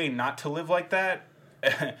it's okay not to live like that.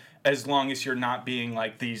 As long as you're not being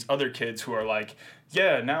like these other kids who are like,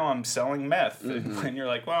 yeah, now I'm selling meth. Mm-hmm. And you're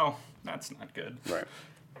like, well, that's not good. Right.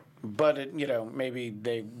 But, maybe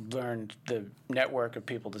they learned the network of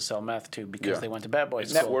people to sell meth to because they went to bad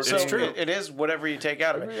boys school. Network. So it's true. It is whatever you take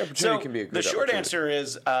out of Every it. opportunity can be a good the short answer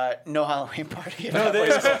is no Halloween party.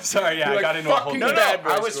 Sorry, yeah, I got into a whole... No,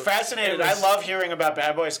 I was fascinated. I love hearing about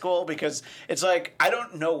bad boy school because it's like, I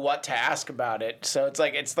don't know what to ask about it. So it's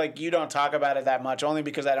like you don't talk about it that much only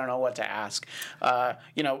because I don't know what to ask.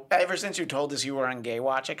 Ever since you told us you were on Gay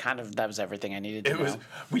Watch, that was everything I needed to know.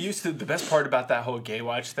 The best part about that whole Gay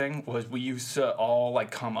Watch thing was we used to all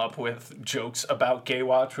like come up with jokes about Gay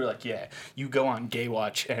Watch. We're like, yeah, you go on Gay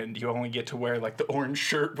Watch and you only get to wear like the orange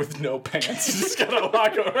shirt with no pants. You just gotta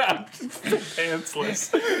walk around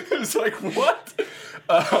pantsless. It was like, what?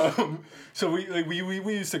 So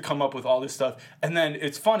we used to come up with all this stuff, and then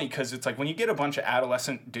it's funny because it's like when you get a bunch of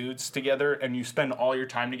adolescent dudes together and you spend all your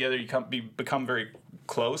time together, you become very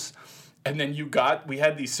close, and then we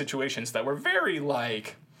had these situations that were very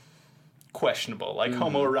like questionable, like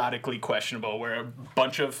homoerotically questionable, where a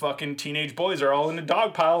bunch of fucking teenage boys are all in a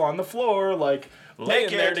dog pile on the floor, like laying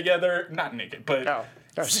there together, not naked, but. Oh.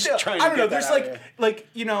 Still, I don't know. There's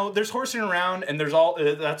there's horsing around, and there's all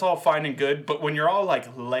that's all fine and good. But when you're all like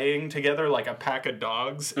laying together like a pack of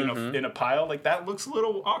dogs in a pile, like that looks a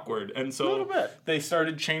little awkward. And so they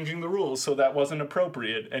started changing the rules so that wasn't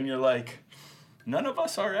appropriate. And you're like, none of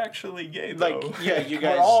us are actually gay, though. Like, yeah, you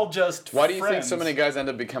guys. We're all just. Why do you think so many guys end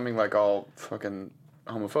up becoming like all fucking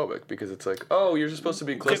homophobic? Because it's like, oh, you're just supposed to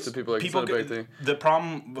be close to people. Like it's not a big thing. The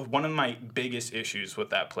problem, one of my biggest issues with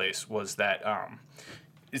that place was that.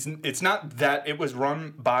 It's not that it was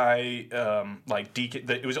run by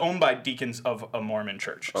it was owned by deacons of a Mormon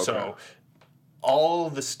church. Okay. So all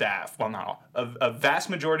the staff, well, not all, a vast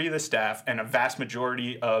majority of the staff and a vast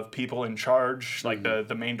majority of people in charge, like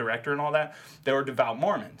the main director and all that, they were devout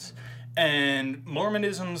Mormons. And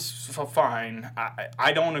Mormonism's fine.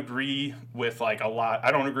 I don't agree with like a lot.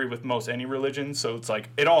 I don't agree with most any religion. So it's like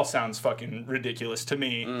it all sounds fucking ridiculous to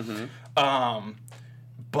me. Mm-hmm.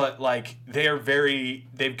 But, like,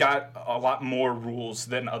 they've got a lot more rules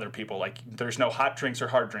than other people. Like, there's no hot drinks or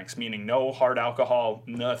hard drinks, meaning no hard alcohol,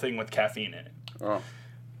 nothing with caffeine in it. Oh.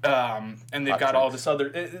 And they've got all this other,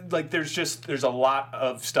 there's a lot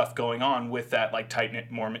of stuff going on with that, like,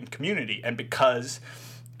 tight-knit Mormon community. And because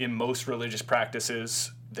in most religious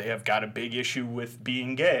practices, they have got a big issue with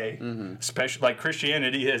being gay, especially, like,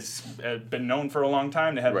 Christianity has been known for a long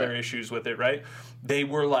time to have their issues with it, right? They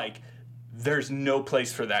were like, there's no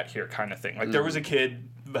place for that here kind of thing. Like, there was a kid,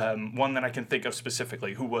 one that I can think of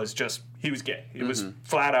specifically, who was he was gay. It was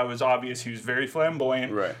flat out, it was obvious. He was very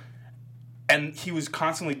flamboyant. Right. And he was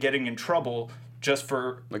constantly getting in trouble just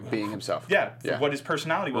for... like, being himself. Yeah, for what his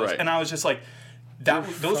personality was. Right. And I was just like,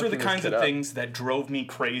 those were the kinds of things that drove me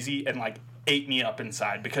crazy and, like, ate me up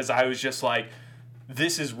inside. Because I was just like,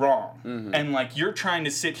 this is wrong. Mm-hmm. And, like, you're trying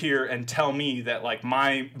to sit here and tell me that, like,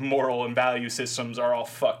 my moral and value systems are all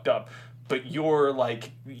fucked up. But you're,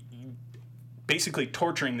 like, basically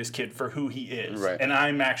torturing this kid for who he is. Right. And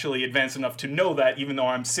I'm actually advanced enough to know that, even though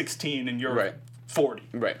I'm 16 and you're 40.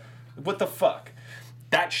 Right. What the fuck?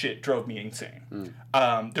 That shit drove me insane.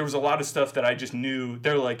 There was a lot of stuff that I just knew.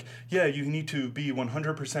 They're like, yeah, you need to be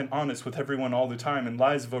 100% honest with everyone all the time, and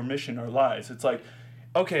lies of omission are lies. It's like,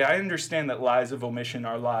 okay, I understand that lies of omission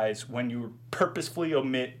are lies when you purposefully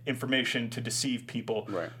omit information to deceive people.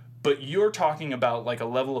 Right. But you're talking about like a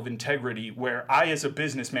level of integrity where I, as a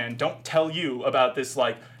businessman, don't tell you about this,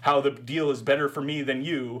 like how the deal is better for me than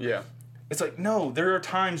you. Yeah. It's like, no, there are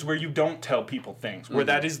times where you don't tell people things, where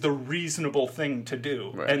that is the reasonable thing to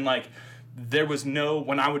do. Right. And like, there was no,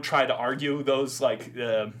 when I would try to argue those like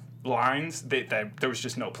lines, there was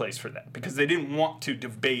just no place for that because they didn't want to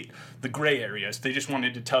debate the gray areas. They just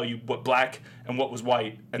wanted to tell you what black and what was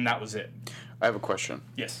white, and that was it. I have a question.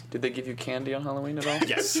 Yes. Did they give you candy on Halloween at all?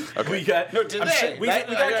 Yes. Okay. We got, No, did I'm they? sure- we got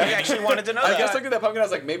I candy. actually wanted to know I that. just looked at that pumpkin. I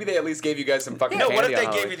was like, maybe they at least gave you guys some fucking No, candy. what if they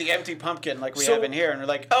on gave Halloween. you the empty pumpkin like we So- have in here, and we're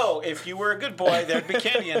like, oh, if you were a good boy, there'd be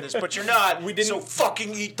candy in this, but you're not. We didn't- So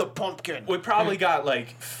fucking eat the pumpkin. We probably got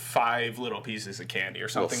like 5 little pieces of candy or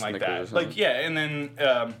something like Snickers or that. something. Like, yeah, and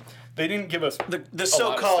then they didn't give us The a lot of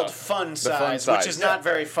so-called stuff. fun size, size, which is not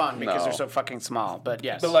very fun because No. they're so fucking small. But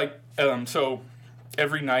yes. But like, so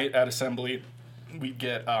every night at assembly, we'd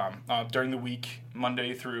get during the week,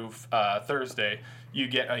 Monday through Thursday, you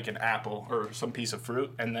get like an apple or some piece of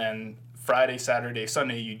fruit, and then Friday, Saturday,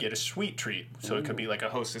 Sunday, you get a sweet treat. So it could be like a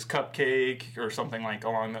Hostess cupcake or something like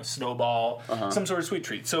along the snowball, some sort of sweet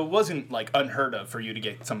treat. So it wasn't like unheard of for you to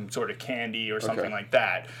get some sort of candy or something Okay. like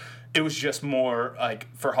that. It was just more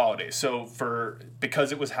like for holidays. So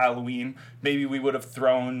because it was Halloween, maybe we would have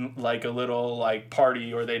thrown like a little like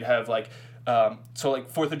party, or they'd have like so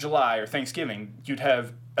like 4th of July or Thanksgiving, you'd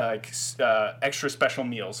have extra special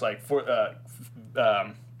meals like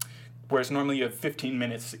whereas normally you have 15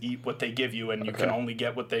 minutes to eat what they give you, and you can only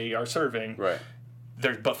get what they are serving. Right.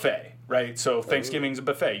 There's buffet, right? So Thanksgiving's a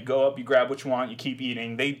buffet. You go up, you grab what you want, you keep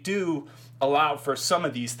eating. They do allow for some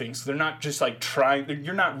of these things. They're not just like trying.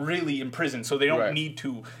 You're not really in prison, so they don't Right. need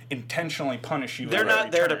to intentionally punish you. they're at not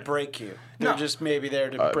every there to turn. break you. They're No. just maybe there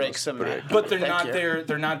to break must some. break. But they're Thank not you. there.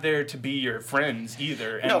 They're not there to be your friends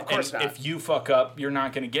either. And, No, of course and not. if you fuck up, you're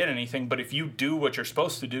not going to get anything. But if you do what you're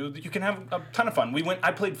supposed to do, you can have a ton of fun.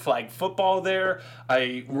 I played flag football there.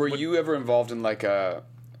 Were you ever involved in like a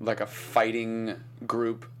fighting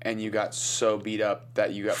group and you got so beat up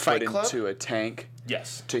that you got Fight put club? into a tank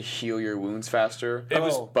Yes. to heal your wounds faster? It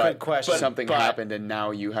was- good question. Something But- happened and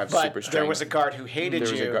now you have But super strength. there was a guard who hated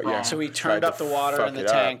There was a you, guard- yeah. so he Tried turned to up the water fuck in the it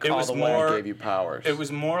up. tank It all was the more- way. Gave you powers. It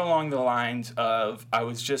was more along the lines of I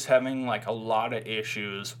was just having like a lot of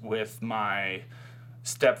issues with my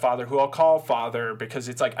stepfather, who I'll call father because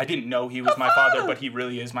it's like I didn't know he was my father, but he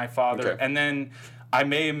really is my father. Okay. And then I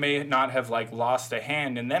may not have like lost a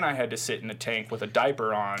hand, and then I had to sit in a tank with a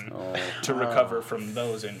diaper on to recover from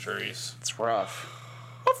those injuries. It's rough.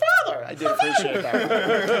 My father! I did appreciate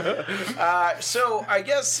that. So I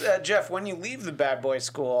guess, Jeff, when you leave the bad boy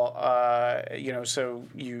school, so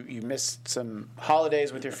you missed some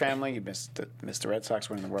holidays with your family. You missed the Red Sox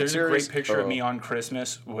winning the World There's a Series. great picture of me on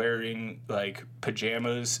Christmas wearing like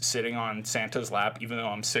pajamas, sitting on Santa's lap, even though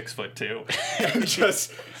I'm 6'2",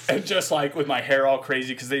 and just like with my hair all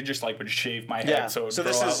crazy because they just like would shave my head. Yeah. So, So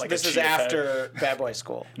this is this is after bad boy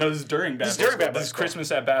school. No, this is during Bad Boy during School. Bad Boy This is School.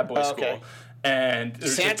 Christmas at Bad Boy Oh, School. okay. And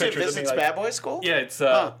there's just Santa pictures of me, visits like- bad boy school? Yeah, it's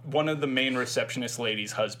one of the main receptionist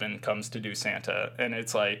ladies' husband comes to do Santa, and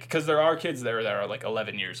it's like because there are kids there that are like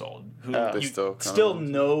 11 years old who They you still still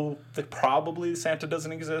come. know that probably Santa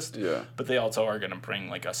doesn't exist. Yeah. But they also are gonna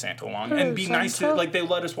bring like a Santa along and be nice to like they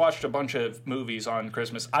let us watch a bunch of movies on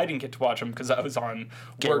Christmas. I didn't get to watch them because I was on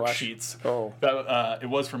worksheets. Oh. It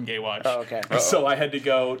was from Gay Watch. Oh, okay. So I had to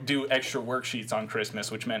go do extra worksheets on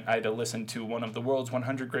Christmas, which meant I had to listen to one of the world's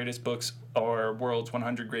 100 greatest books or world's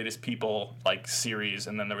 100 greatest people like series,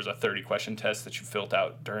 and then there was a 30-question test that you filled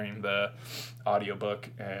out during the audiobook,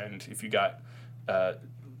 and if you got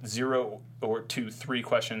 0 or 2, 3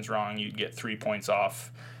 questions wrong, you'd get 3 points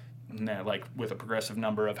off. And then, like with a progressive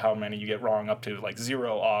number of how many you get wrong up to like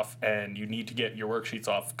 0 off, and you need to get your worksheets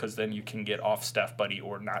off because then you can get off Staff Buddy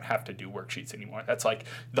or not have to do worksheets anymore. That's like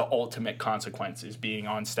the ultimate consequence is being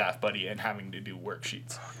on Staff Buddy and having to do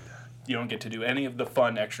worksheets. You don't get to do any of the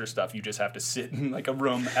fun extra stuff. You just have to sit in like a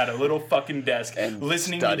room at a little fucking desk And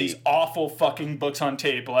listening study. to these awful fucking books on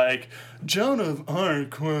tape like Joan of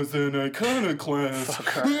Arc was an iconoclast.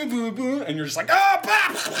 And you're just like,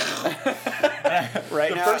 Right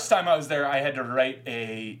the now, first time I was there, I had to write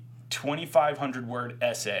a 2,500 word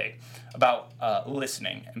essay about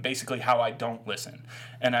listening and basically how I don't listen.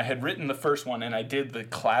 And I had written the first one, and I did the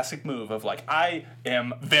classic move of like, I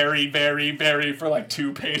am very, very, very for like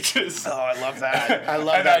 2 pages. oh, I love that. I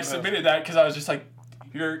love And that. I submitted that because I was just like,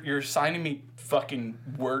 you're assigning me fucking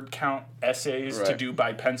word count essays to Right. do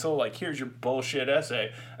by pencil. Like, here's your bullshit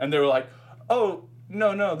essay. And they were like, oh,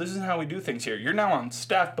 no, this isn't how we do things here. You're now on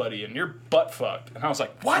staff, buddy, and you're butt fucked. And I was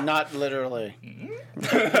like, what? Not literally.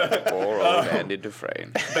 Poor old Andy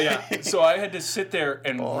Dufresne. But yeah, so I had to sit there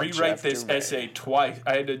and rewrite Jeff this Dufresne. essay twice.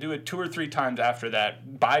 I had to do it 2 or 3 times after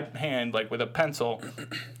that by hand, like with a pencil.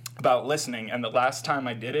 About listening, and the last time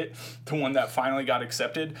I did it, the one that finally got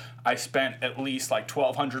accepted, I spent at least like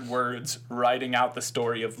 1,200 words writing out the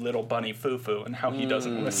story of little bunny Fufu and how he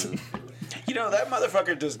doesn't listen. You know, that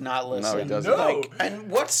motherfucker does not listen. No, he doesn't. No. Like, and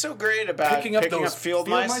what's so great about Picking up those field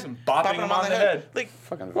mice and bopping them on the head. Like,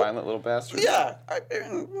 Fucking violent little bastard. yeah.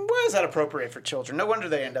 Why is that appropriate for children? No wonder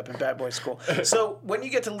they end up in bad boy school. So when you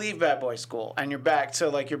get to leave bad boy school and you're back, so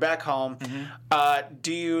like you're back home,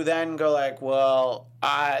 do you then go like, well,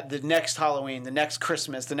 the next Halloween, the next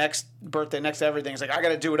Christmas, the next birthday, next everything, it's like, I got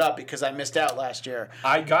to do it up because I missed out last year.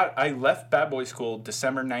 I left bad boy school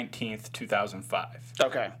December 19th, 2005.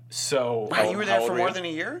 Okay. So Wow, you were there how for old more were you? than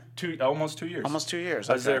a year? almost 2 years. Almost 2 years.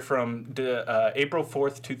 I was okay. there from April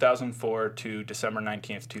 4th, 2004 to December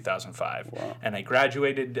 19th, 2005. Wow. And I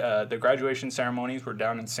graduated, the graduation ceremonies were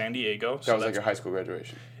down in San Diego. That was like your high school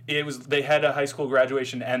graduation. They had a high school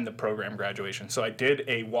graduation and the program graduation. So I did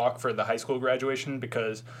a walk for the high school graduation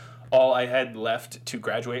because all I had left to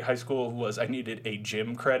graduate high school was I needed a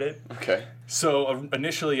gym credit. Okay. So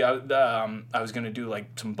initially, I was going to do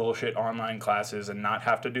like some bullshit online classes and not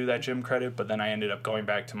have to do that gym credit, but then I ended up going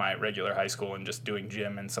back to my regular high school and just doing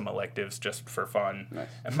gym and some electives just for fun. Nice.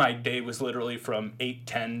 And my day was literally from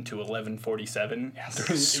 8:10 to 11:47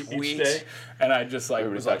 Sweet. each day. And I just like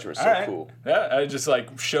Everybody was thought like, you were so "All right." cool. Yeah, I just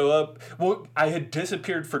like show up. Well, I had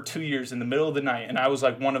disappeared for 2 years in the middle of the night, and I was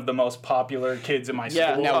like one of the most popular kids in my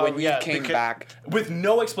Yeah, school. Now, when you yeah, came because- back, With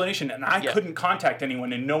no explanation, and I couldn't contact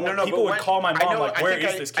anyone, and no one. People would call my mom like, "Where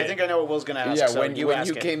is this kid?" I think I know what Will's going to ask. yeah, so when you you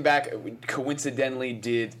ask it. came back, coincidentally,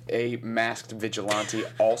 did a masked vigilante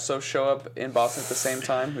also show up in Boston at the same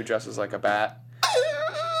time, who dresses like a bat?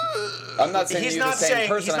 I'm not saying He's you're not the same saying-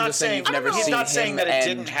 person. he's I'm not just saying saying- you've never he's seen not saying him that it and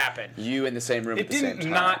didn't happen. You in the same room It at the same did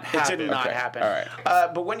time. not happen. It did not Okay. happen. All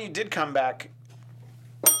right. But when you did come back,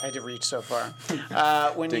 I had to reach so far.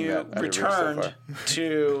 When Ding you that. I had to reach so returned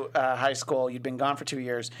to high school, you'd been gone for 2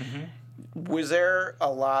 years. Was there a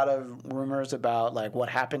lot of rumors about like what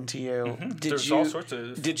happened to you? There's all sorts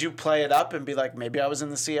of. Did you play it up and be like, maybe I was in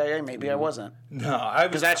the CIA, maybe I wasn't? No, I was.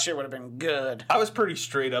 Because that shit would have been good. I was pretty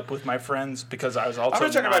straight up with my friends because I was also. I'm not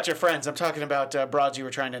talking not- about your friends. I'm talking about broads you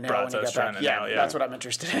were trying to nail Broads I when you was got back. trying to nail, yeah. That's what I'm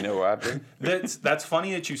interested in. You know what happened? That's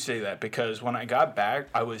funny that you say that because when I got back,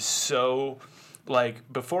 I was so like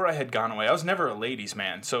before I had gone away. I was never a ladies'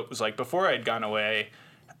 man, so it was like before I had gone away,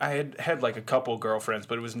 I had like a couple girlfriends,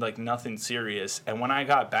 but it was like nothing serious. And when I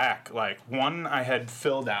got back, like one I had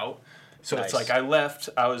filled out. So Nice. it's like I left,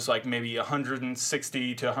 I was like maybe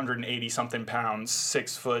 160 to 180 something pounds,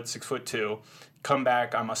 6 foot, 6'2". Come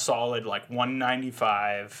back, I'm a solid like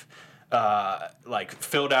 195. Like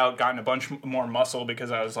filled out, gotten a bunch more muscle because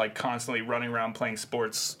I was like constantly running around playing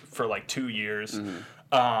sports for like 2 years.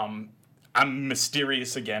 I'm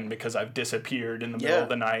mysterious again because I've disappeared in the middle of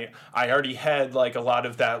the night. I already had like a lot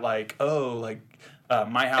of that like,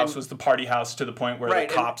 my house was the party house to the point where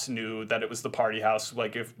the cops knew that it was the party house.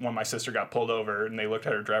 Like when my sister got pulled over and they looked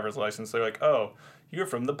at her driver's license, they're like, "Oh, you're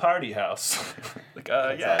from the party house." Like,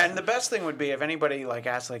 yeah. And the best thing would be if anybody like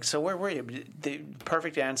asked, like, "So where were you?" The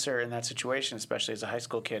perfect answer in that situation, especially as a high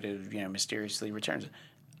school kid who mysteriously returns,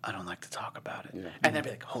 "I don't like to talk about it," and they'd be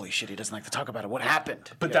like, "Holy shit, he doesn't like to talk about it. What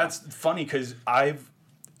happened?" But that's funny because I've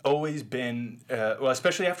always been,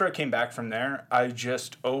 especially after I came back from there, I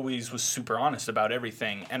just always was super honest about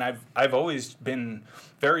everything. And I've always been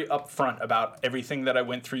very upfront about everything that I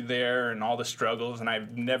went through there and all the struggles. And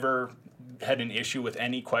I've never had an issue with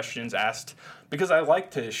any questions asked because I like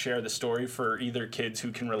to share the story for either kids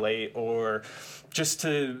who can relate or just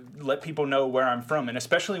to let people know where I'm from. And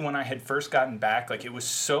especially when I had first gotten back, like it was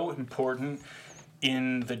so important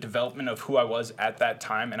in the development of who I was at that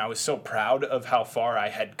time, and I was so proud of how far I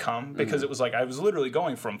had come because it was like I was literally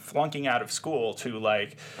going from flunking out of school to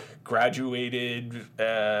like graduated.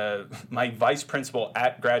 My vice principal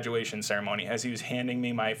at graduation ceremony, as he was handing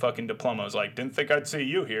me my fucking diploma, was like, "Didn't think I'd see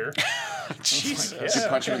you here." Jesus. Did you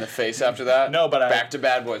punch him in the face after that? No, but back to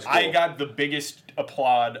bad boy school. I got the biggest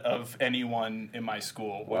applaud of anyone in my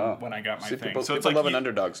school when I got my See, thing. people, So it's people like love an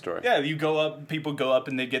underdog story. Yeah, you go up, people go up,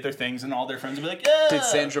 and they get their things, and all their friends will be like, "Yeah." Did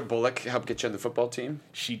Sandra Bullock help get you on the football team?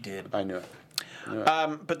 She did. I knew it.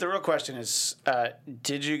 But the real question is,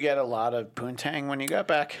 did you get a lot of poontang when you got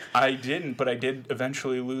back? I didn't, but I did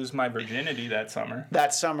eventually lose my virginity that summer.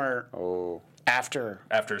 That summer Oh. after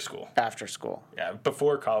school. After school. Yeah,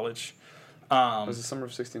 before college. Was it summer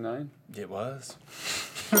of '69? It was.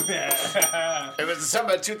 It was the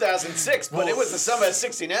summer of 2006, but it was the summer of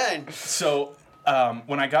 69. So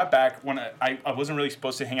when I got back, I wasn't really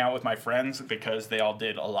supposed to hang out with my friends because they all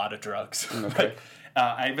did a lot of drugs. Okay. But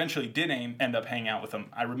I eventually did end up hanging out with them.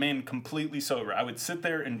 I remained completely sober. I would sit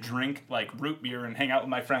there and drink like root beer and hang out with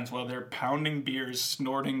my friends while they're pounding beers,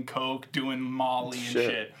 snorting coke, doing Molly and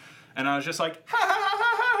shit. And I was just like, ha ha ha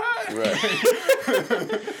ha ha.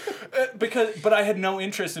 Right. But I had no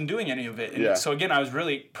interest in doing any of it. And Yeah. so again, I was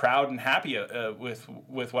really proud and happy with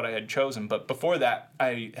what I had chosen. But before that,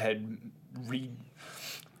 I had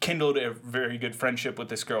rekindled a very good friendship with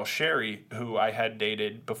this girl, Sherry, who I had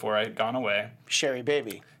dated before I had gone away. Sherry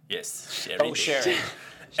baby. Yes, Sherry. Oh, Sherry.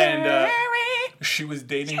 And she was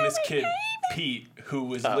dating this kid, Pete, who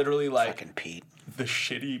was literally like Fucking Pete. the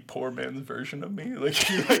shitty poor man's version of me. Like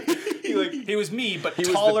he was me, but He was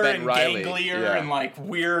the taller Ben and Reilly, ganglier yeah. and like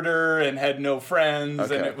weirder and had no friends.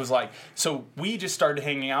 Okay. And it was like, so we just started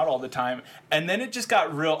hanging out all the time. And then it just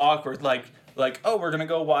got real awkward. Like, oh, we're going to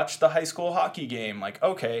go watch the high school hockey game. Like,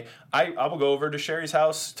 okay, I will go over to Sherry's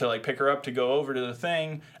house to like pick her up to go over to the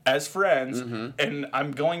thing as friends. Mm-hmm. And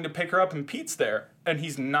I'm going to pick her up and Pete's there. And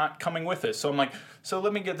he's not coming with us. So I'm like, so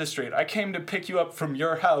let me get this straight. I came to pick you up from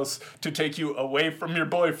your house to take you away from your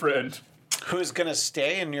boyfriend. Who's gonna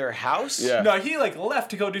stay in your house? Yeah. No, he like left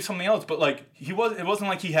to go do something else, but like it wasn't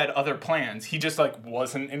like he had other plans. He just like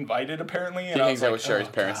wasn't invited apparently. And He I hangs was out like, with Sherry's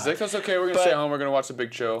oh, parents. God. He's like, that's okay, we're going to But- stay home, we're going to watch the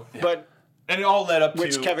big show. But And it all led up to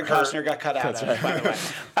which Kevin her- Costner got cut out of, by the way.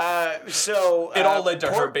 So It all led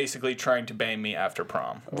to her basically trying to bang me after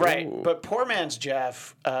prom. Right, Ooh. but poor man's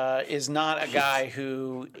Jeff is not a guy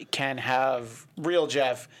who can have real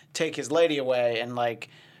Jeff take his lady away and like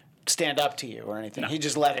stand up to you or anything. He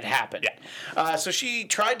just let it happen. Yeah. So she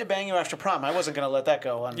tried to bang you after prom. I wasn't going to let that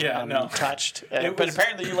go untouched. But was-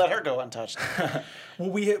 apparently you let her go untouched. Well,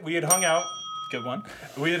 we had hung out. Good one.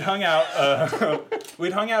 We had hung out.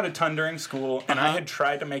 We'd hung out a ton during school, and I had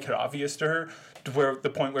tried to make it obvious to her, to where the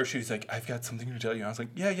point where she was like, "I've got something to tell you." And I was like,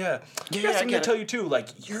 "Yeah, I got I something to get tell it. you too.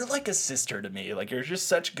 Like, you're like a sister to me. Like, you're just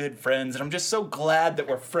such good friends, and I'm just so glad that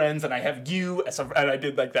we're friends, and I have you as a." And I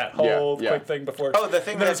did like that whole quick thing before. Oh, the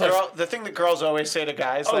thing And then that it's like, the thing that girls always say to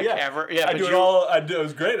guys, Oh like yeah, ever. Yeah, I but do it you, all. I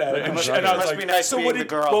was great at it. And, must- and I it was must like, be nice so being what the did,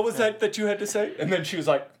 girl. what was that you had to say? And then she was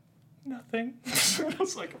like, nothing. I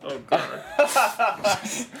was like, oh god.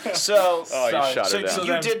 So, Oh, you Sorry. shot so her down. you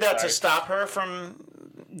then- did that to sorry. stop her from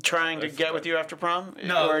trying to get with you after prom?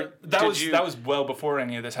 No, Or that did was well before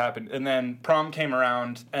any of this happened. And then prom came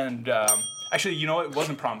around, and actually, you know what? It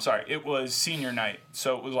wasn't prom. Sorry, it was senior night.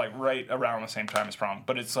 So it was like right around the same time as prom.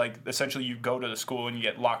 But it's like essentially you go to the school and you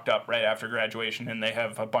get locked up right after graduation, and they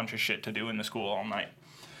have a bunch of shit to do in the school all night.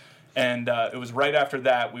 And it was right after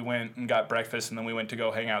that we went and got breakfast, and then we went to go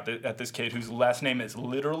hang out at this kid whose last name is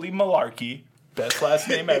literally Malarkey. Best last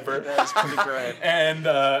name ever. That's pretty great. And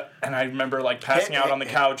I remember like passing out on the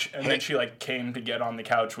couch, and then she like came to get on the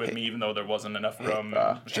couch with me, even though there wasn't enough room.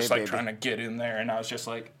 And was just hey, like baby. trying to get in there, and I was just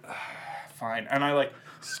like, fine. And I like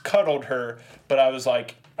cuddled her, but I was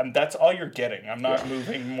like, that's all you're getting. I'm not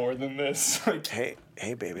moving more than this. Like,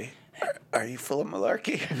 Hey, baby, are you full of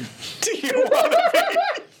malarkey? Do you want to be?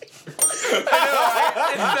 I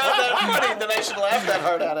know, it's not that funny that I should laugh that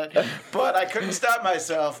hard at it, but I couldn't stop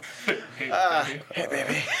myself. Hey,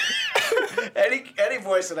 baby. any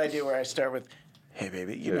voice that I do where I start with, hey,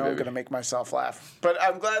 baby, you know I'm baby. going to make myself laugh. But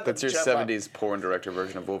I'm glad that That's your Jeff- 70s porn director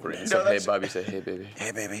version of Wolverine. No, Instead of hey, that's- Bobby, say, hey, baby.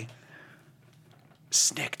 Hey, baby.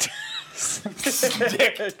 Snicked.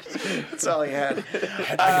 dick. That's all he had.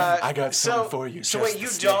 I got something for you. So just wait, the you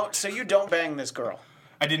stick. don't. So you don't bang this girl.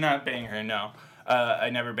 I did not bang her. No, I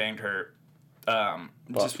never banged her. Well,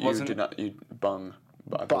 Just you wasn't. did not, you bung.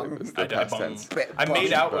 I Bung. believe is I, the I, past bung- tense. I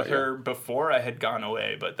made out with But, yeah. her before I had gone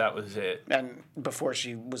away, but that was it. And before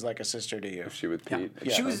she was like a sister to you. She with Pete.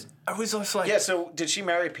 Yeah. She was. I was just like. Yeah. So did she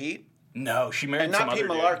marry Pete? No, she married And some not Pete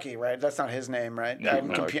other dude. Malarkey, right? That's not his name, right? I'm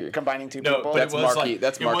Malarkey. combining two No, people. but That's it was Marky- like,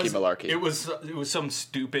 that's it Marky was- Malarkey. It was some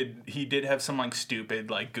stupid. He did have some like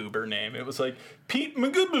stupid like goober name. It was like Pete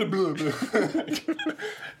Magooblabla.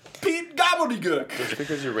 Pete Gobbledygook. Just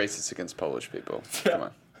because you're racist against Polish people. Come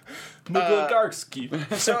on.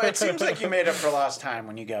 Magoogarski. So it seems like you made up for lost time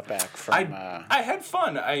when you got back from. I had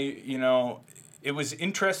fun. It was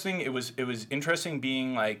interesting. It was interesting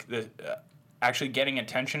being like the actually getting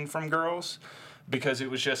attention from girls, because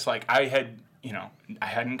it was just like I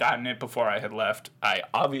hadn't gotten it before I had left. I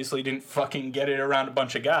obviously didn't fucking get it around a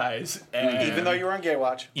bunch of guys. And even though you were on Gay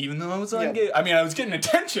Watch. even though I was on Yeah. gay, I mean, I was getting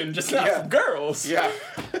attention, just not Yeah. from girls. Yeah.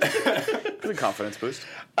 It's a confidence boost.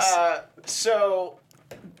 So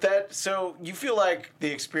you feel like the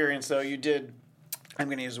experience though you did I'm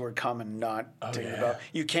going to use the word come and not take it about.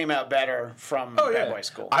 You came out better from Bad Boy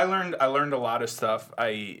School. I learned a lot of stuff.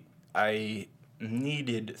 I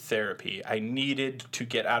needed therapy. I needed to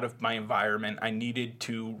get out of my environment. I needed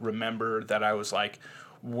to remember that I was like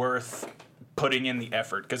worth putting in the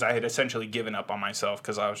effort, because I had essentially given up on myself,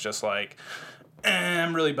 because I was just like,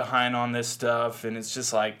 I'm really behind on this stuff, and it's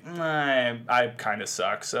just like, I kind of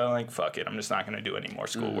suck, so like, fuck it, I'm just not going to do any more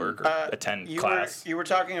schoolwork or attend class. You were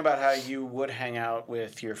talking about how you would hang out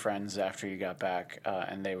with your friends after you got back,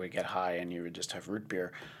 and they would get high, and you would just have root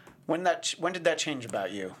beer. When did that change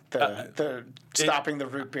about you? The stopping the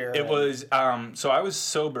root beer. It was so I was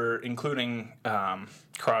sober, including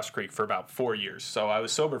Cross Creek, for about 4 years. So I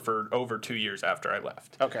was sober for over 2 years after I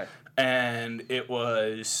left. Okay. And it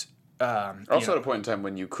was also at a point in time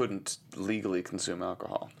when you couldn't legally consume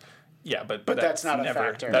alcohol. Yeah, but that's not a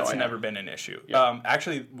factor. That's never been an issue. Yeah.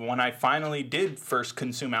 Actually, when I finally did first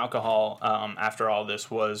consume alcohol after all this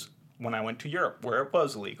was when I went to Europe, where it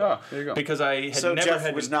was legal. Oh, there you go. Because I had never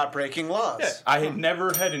Jeff was not breaking laws. Yeah, I had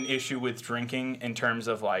never had an issue with drinking in terms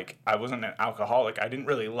of, like, I wasn't an alcoholic. I didn't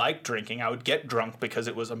really like drinking. I would get drunk because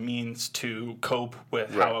it was a means to cope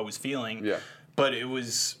with how I was feeling. Yeah. But it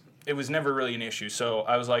was never really an issue. So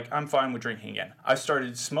I was like, I'm fine with drinking again. I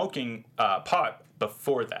started smoking pot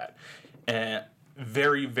before that. And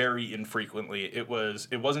very, very infrequently. It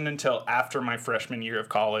wasn't until after my freshman year of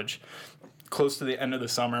college, close to the end of the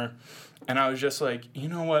summer, and I was just like, you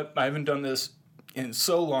know what, I haven't done this in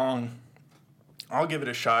so long, I'll give it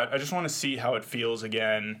a shot. I just want to see how it feels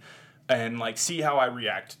again, and like see how I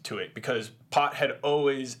react to it, because pot had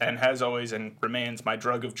always and has always and remains my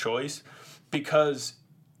drug of choice, because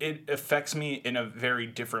it affects me in a very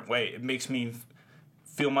different way. It makes me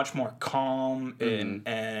feel much more calm,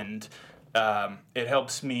 and it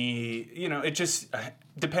helps me, it just,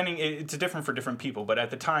 it's different for different people, but at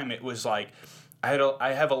the time it was like,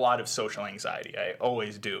 I have a lot of social anxiety. I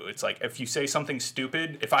always do. It's like, if you say something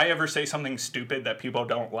stupid, if I ever say something stupid that people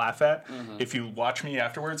don't laugh at, if you watch me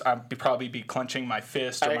afterwards, I'd probably be clenching my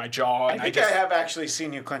fist or my jaw. I think I have actually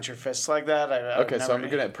seen you clench your fists like that. So I'm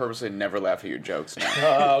going to purposely never laugh at your jokes now.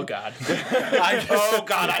 Oh, God. I'm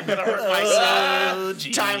going to hurt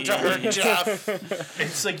myself. Time to hurt Jeff.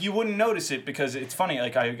 It's like, you wouldn't notice it, because it's funny.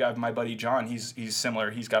 Like, I got my buddy John. He's similar.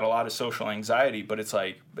 He's got a lot of social anxiety, but it's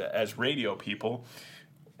like, as radio people,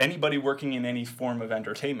 anybody working in any form of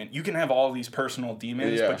entertainment, you can have all these personal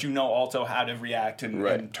demons, but also how to react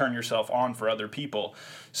and turn yourself on for other people.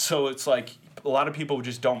 So it's like, a lot of people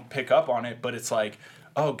just don't pick up on it, but it's like,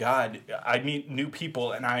 oh God, I meet new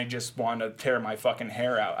people and I just want to tear my fucking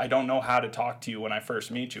hair out. I don't know how to talk to you when I first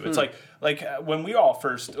meet you. It's like when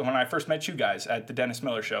I first met you guys at the Dennis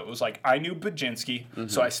Miller show, it was like, I knew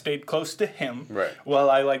Bajinski, so I stayed close to him. Right. While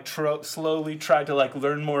I slowly tried to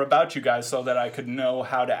learn more about you guys, so that I could know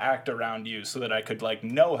how to act around you, so that I could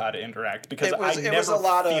know how to interact, because I never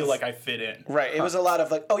feel like I fit in. Right. It was a lot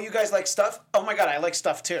of oh, you guys like stuff? Oh my God, I like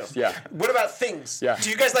stuff too. Yeah. What about things? Yeah. Do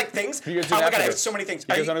you guys like things? Oh my God, I have so many things.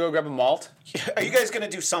 You guys want to go grab a malt? Are you guys going to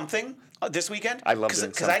do something this weekend? I love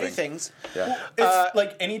doing something. Because I do things. Yeah. Well, it's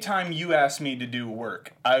like, anytime you asked me to do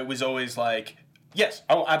work, I was always like, yes,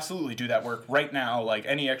 I'll absolutely do that work right now. Like,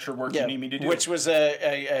 any extra work you need me to do. Which was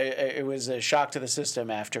a shock to the system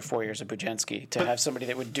after 4 years of Bujensky to have somebody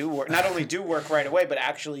that would do work, not only do work right away, but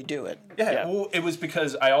actually do it. Yeah. Well, it was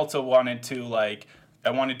because I also wanted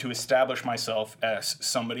to establish myself as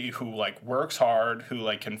somebody who works hard,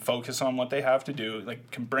 who can focus on what they have to do,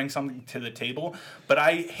 can bring something to the table. But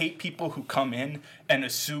I hate people who come in and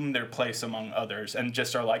assume their place among others and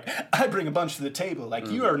just are like, I bring a bunch to the table.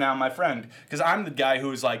 You are now my friend. Because I'm the guy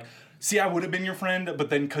who is like, see, I would have been your friend, but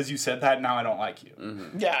then because you said that, now I don't like you.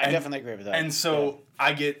 Mm-hmm. Yeah, I definitely agree with that. And so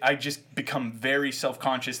I just become very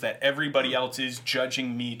self-conscious that everybody else is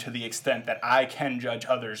judging me to the extent that I can judge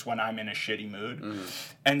others when I'm in a shitty mood. Mm-hmm.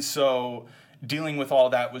 And so dealing with all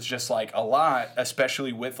that was just a lot,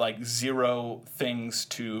 especially with zero things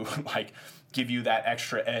to give you that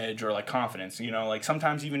extra edge or confidence.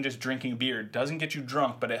 Sometimes even just drinking beer doesn't get you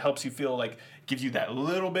drunk, but it helps you feel gives you that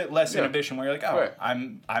little bit less inhibition where you're right.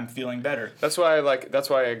 I'm feeling better. That's why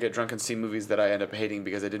I get drunk and see movies that I end up hating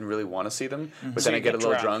because I didn't really want to see them. Mm-hmm. But then I get a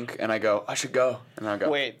little drunk and I go, I should go. And I go.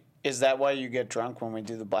 Wait. Is that why you get drunk when we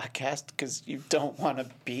do the Bladtcast? Because you don't want to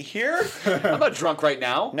be here? I'm not drunk right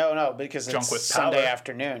now. No, because it's Sunday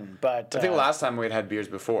afternoon. But I think last time we had beers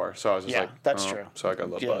before, so I was just that's true. So I got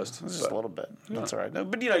a little buzzed. Just a little bit. That's all right. No,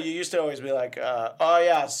 but you used to always be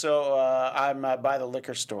so I'm by the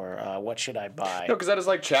liquor store. What should I buy? No, because I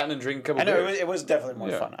just chatting and drinking a couple beers. It was definitely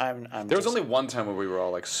more fun. There was only one time where we were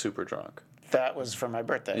all super drunk. That was for my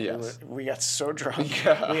birthday. Yes. We got so drunk.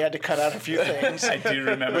 We had to cut out a few things. I do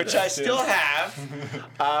remember which that I too. still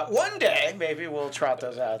have. One day, maybe we'll trot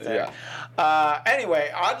those out there.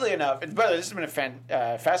 Anyway, oddly enough, brother, this has been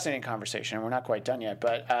a fascinating conversation, and we're not quite done yet.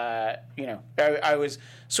 But I was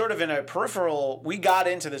sort of in a peripheral. We got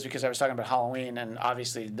into this because I was talking about Halloween, and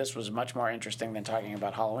obviously this was much more interesting than talking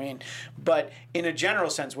about Halloween. But in a general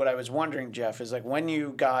sense, what I was wondering, Jeff, is like when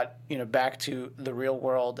you got back to the real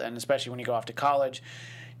world, and especially when you go off to college,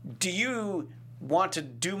 do you want to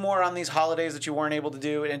do more on these holidays that you weren't able to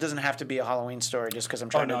do? And it doesn't have to be a Halloween story, just because I'm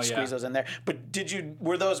trying to squeeze those in there. But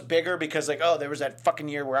were those bigger because there was that fucking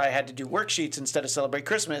year where I had to do worksheets instead of celebrate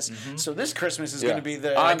Christmas? Mm-hmm. So this Christmas is going to be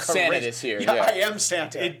the I'm Santa this year. Yeah, I am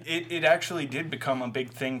Santa. It actually did become a big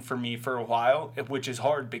thing for me for a while, which is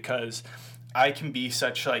hard because I can be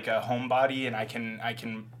such like a homebody, and I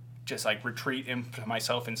can just like retreat into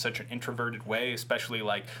myself in such an introverted way, especially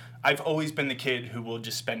like I've always been the kid who will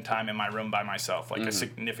just spend time in my room by myself, like a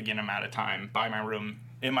significant amount of time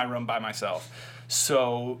in my room by myself.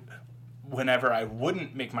 So whenever I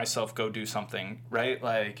wouldn't make myself go do something, right,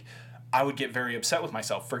 like I would get very upset with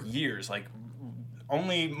myself for years. Like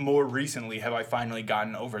only more recently have I finally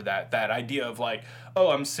gotten over that idea of like,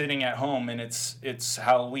 oh, I'm sitting at home and it's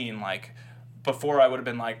Halloween. Like before I would have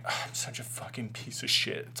been like, oh, I'm such a fucking piece of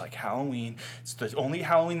shit. It's like Halloween. It's the only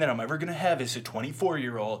Halloween that I'm ever going to have is a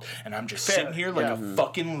 24-year-old, and I'm just sitting here like a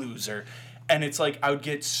fucking loser. And it's like I would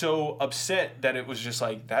get so upset that it was just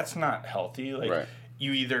like, that's not healthy. Like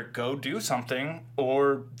you either go do something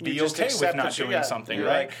or be okay with not doing something,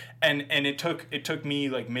 right? And it took me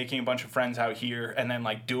like making a bunch of friends out here and then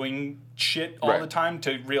like doing shit all the time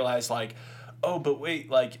to realize like, oh, but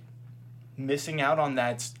wait, like missing out on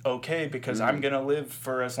that's okay because I'm going to live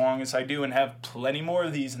for as long as I do and have plenty more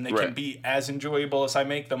of these, and they can be as enjoyable as I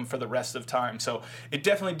make them for the rest of time. So it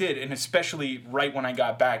definitely did, and especially right when I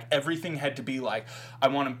got back, everything had to be like, I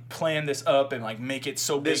want to plan this up and like make it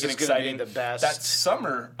so big and exciting. Be the best. That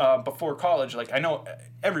summer before college, like I know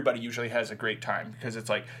everybody usually has a great time because it's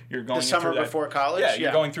like you're going the summer before college. Yeah,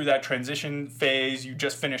 you're going through that transition phase. You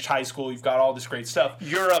just finished high school. You've got all this great stuff.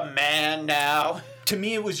 You're a man now. To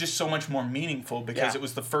me, it was just so much more meaningful because it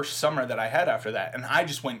was the first summer that I had after that, and I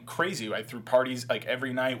just went crazy. I threw parties like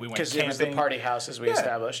every night. We went camping. Because it was the party house, as we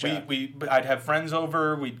established. I'd have friends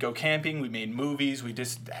over. We'd go camping. We made movies. We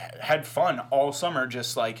just had fun all summer,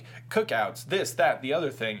 just like cookouts, this, that, the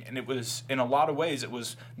other thing. And it was, in a lot of ways, it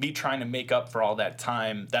was me trying to make up for all that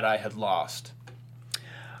time that I had lost.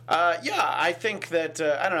 I think that,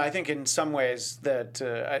 I don't know, I think in some ways that,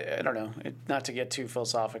 I don't know, not to get too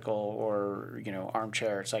philosophical or,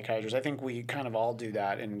 armchair psychiatrist, I think we kind of all do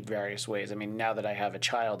that in various ways. I mean, now that I have a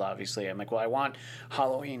child, obviously, I'm like, well, I want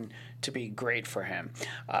Halloween to be great for him,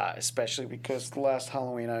 especially because the last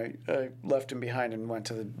Halloween I left him behind and went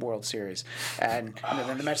to the World Series. And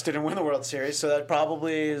then the Mets didn't win the World Series, so that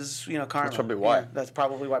probably is, karma. That's probably why. Yeah, that's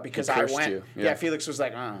probably why, because I went. You. Yeah, Felix was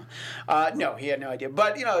like, no, he had no idea.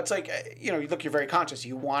 But, it's like, look, you're very conscious.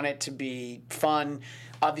 You want it to be fun.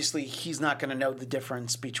 Obviously, he's not going to know the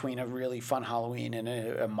difference between a really fun Halloween and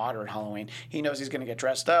a moderate Halloween. He knows he's going to get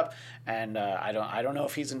dressed up, and I don't know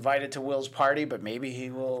if he's invited to Will's party, but maybe he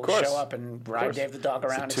will show up and ride Dave the dog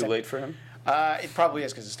around. Is it too late for him? It probably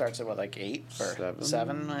is because it starts at like 8 or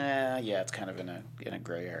 7. Yeah, it's kind of in a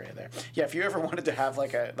gray area there. Yeah, if you ever wanted to have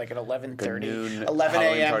like an 11:30, 11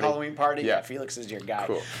 a.m. Halloween party, Felix is your guy.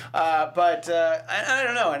 Cool. But I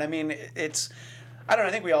don't know, and I mean I don't know.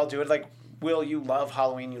 I think we all do it. Like, Will, you love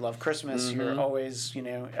Halloween, you love Christmas, you're always,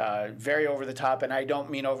 very over the top, and I don't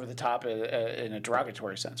mean over the top in a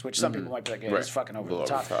derogatory sense, which some people might be like, hey, he's fucking over the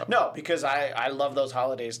top. No, because I love those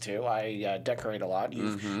holidays too. I decorate a lot.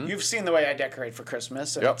 You've seen the way I decorate for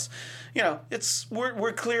Christmas, and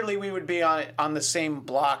we're clearly, we would be on the same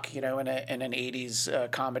block, in an 80s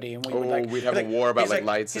comedy, and we'd have a war about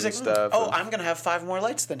lights and stuff. I'm going to have 5 more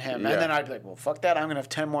lights than him. And then I'd be like, well, fuck that, I'm going to have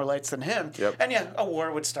 10 more lights than him. And a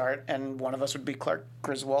war would start, and one of us would be Clark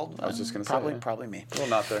Griswold. I was just going to say. Probably me. Well,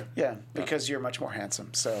 not there. Yeah, because you're much more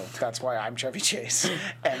handsome, so that's why I'm Chevy Chase.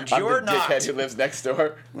 And I'm you're the not. dickhead who lives next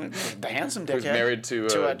door. The handsome dickhead. Who's married to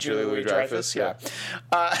Julia Louis-Dreyfus. Yeah.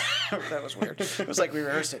 That was weird. It was like we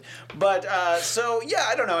rehearsed it. But, I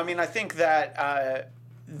don't know. I mean, I think that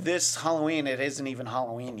this Halloween, it isn't even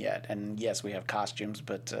Halloween yet. And yes, we have costumes,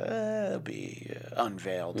 but they'll be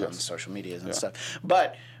unveiled on social medias and stuff.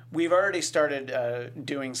 But we've already started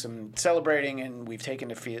doing some celebrating, and we've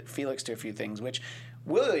taken Felix to a few things, which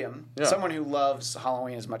William, Yeah. someone who loves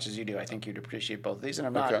Halloween as much as you do, I think you'd appreciate both of these. And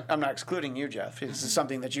I'm not excluding you, Jeff. This is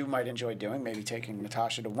something that you might enjoy doing, maybe taking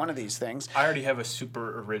Natasha to one of these things. I already have a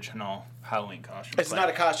super original Halloween costume. It's not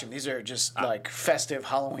a costume. These are just like festive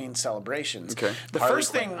Halloween celebrations. Okay. The Harley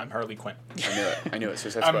first Quinn. thing I'm Harley Quinn. I knew it. So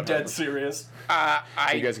that's I'm what dead serious. Are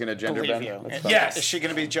you guys gonna gender believe bend? you. That's fine. Yes. Is she going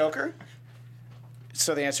to be Joker?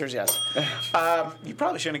 So the answer is yes. You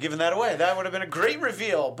probably shouldn't have given that away. That would have been a great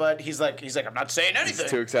reveal. But he's like, I'm not saying anything. He's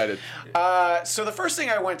too excited. So the first thing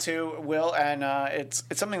I went to, Will, and it's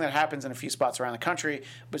something that happens in a few spots around the country,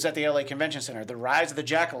 was at the LA Convention Center, the Rise of the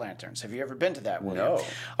Jack-O-Lanterns. Have you ever been to that, William? No.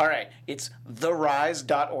 All right. It's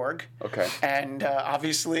therise.org. Okay. And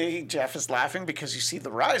obviously, Jeff is laughing because you see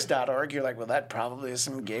therise.org. You're like, well, that probably is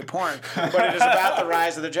some gay porn. But it is about the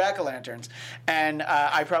rise of the Jack-O-Lanterns. And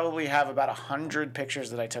I probably have about 100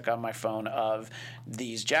 pictures that I took on my phone of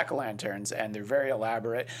these jack-o'-lanterns, and they're very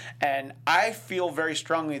elaborate. And I feel very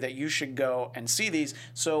strongly that you should go and see these.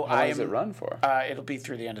 So How long does it run for? It'll be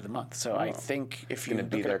through the end of the month. So I think if you Going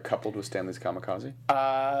to be there coupled with Stanley's Kamikaze?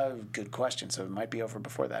 good question. So it might be over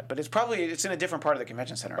before that, but it's in a different part of the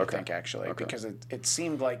convention center. Okay. I think actually because it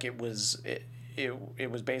seemed like it was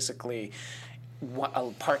basically a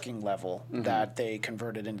parking level that they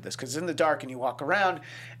converted into this, because it's in the dark and you walk around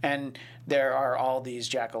and there are all these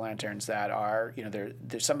jack-o'-lanterns that are,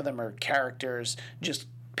 there's some of them are characters just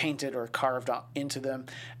painted or carved into them,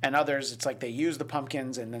 and others it's like they use the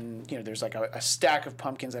pumpkins and then there's like a stack of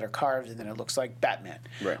pumpkins that are carved and then it looks like Batman,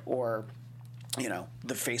 right, or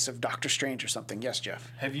the face of Doctor Strange or something. Yes, Jeff.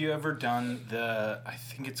 Have you ever done I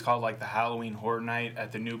think it's called like the Halloween Horror Night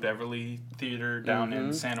at the New Beverly Theater down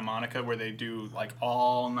in Santa Monica, where they do like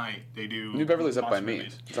all night? They do. New Beverly's up by monster me.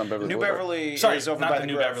 movies. It's on Beverly New Boulevard. Beverly Sorry, is over not by the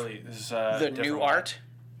New Grove. Beverly. This is The New different Art.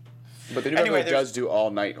 But the New Anyway, Beverly does do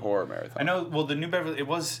all-night horror marathon. I know. Well, the New Beverly, it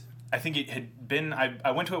was. I think it had been.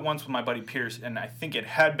 I went to it once with my buddy Pierce, and I think it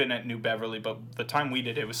had been at New Beverly. But the time we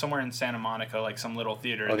did it was somewhere in Santa Monica, like some little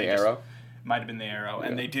theater. Oh, the Arrow. Might have been the Arrow,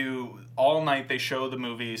 and they do all night. They show the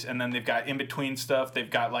movies, and then they've got in between stuff. They've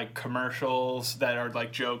got like commercials that are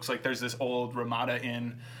like jokes. Like there's this old Ramada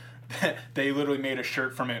Inn. They literally made a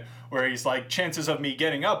shirt from it where he's like, "Chances of me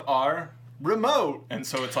getting up are remote," and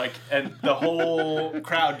so it's like, and the whole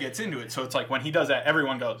crowd gets into it. So it's like when he does that,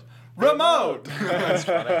 everyone goes, "Remote!" That's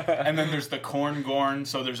funny. And then there's the corn gorn.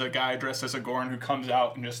 So there's a guy dressed as a gorn who comes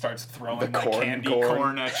out and just starts throwing like candy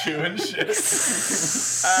corn at you and shit.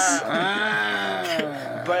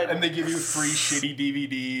 And they give you free shitty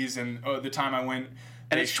DVDs. And the time I went,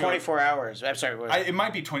 and it's 24 hours. I'm sorry. It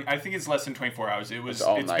might be 20. I think it's less than 24 hours. It's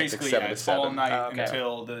all night, basically like 7 to 7. all night okay.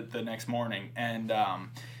 until the next morning. And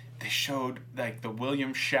they showed like the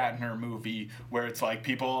William Shatner movie where it's like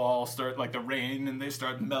people all start like the rain and they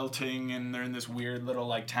start melting and they're in this weird little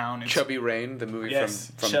like town. It's, Chubby Rain, the movie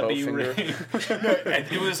from Chubby Bowfinger. Rain.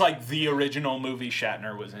 It was like the original movie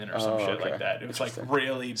Shatner was in or some shit like that. It was like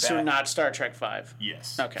really bad. So not Star Trek 5.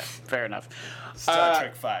 Yes. Okay, fair enough. Star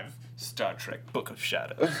Trek 5. Star Trek Book of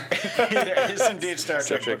Shadows. There is indeed Star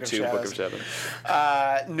Trek Book of 2, Shadows. Book of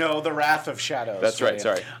Shadows. No, The Wrath of Shadows. That's right,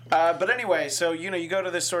 sorry. But anyway, so, you go to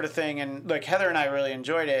this sort of thing, and, like, Heather and I really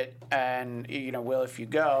enjoyed it, and, Will, if you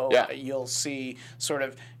go, you'll see sort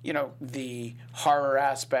of, the horror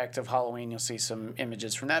aspect of Halloween. You'll see some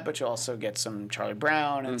images from that, but you'll also get some Charlie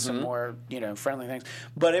Brown and some more, friendly things.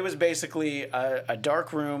 But it was basically a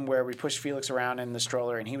dark room where we pushed Felix around in the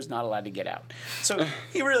stroller, and he was not allowed to get out. So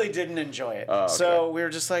he really didn't enjoy it. Oh, okay. So we were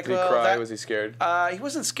just like, Did he cry? Was he scared? He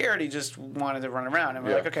wasn't scared. He just wanted to run around. And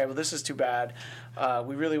we're like, okay, well, this is too bad.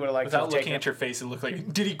 We really would have liked Without to looking at your face, it looked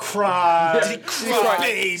like, did he cry? Did he cry?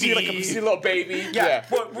 Baby. See a little baby? Yeah.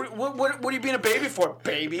 What are you being a baby for,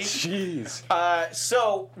 baby? Jeez.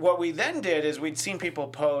 So what we then did is we'd seen people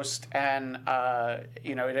post, and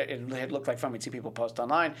it looked like fun. We'd see people post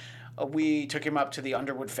online. We took him up to the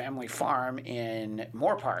Underwood Family Farm in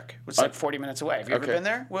Moore Park, which is like 40 minutes away. Have you ever been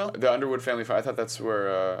there, Will? The Underwood Family Farm. I thought that's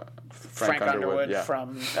where Frank Underwood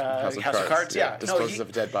from House of Cards. Yeah. Disposes of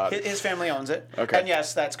a dead body. His family owns it. Okay. And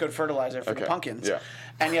yes, that's good fertilizer for the pumpkins. Yeah.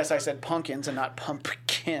 And yes, I said pumpkins and not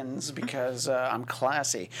pumpkins because I'm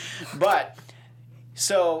classy. But...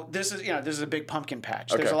 So this is a big pumpkin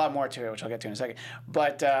patch. Okay. There's a lot more to it, which I'll get to in a second.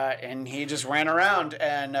 But and he just ran around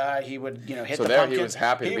and he would hit so the there pumpkin. he was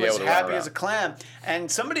happy to be able to He was run happy around. as a clam. And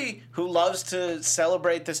somebody who loves to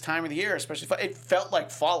celebrate this time of the year, especially it felt like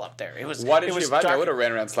fall up there. It was. Why did it you was invite me? I dark. would have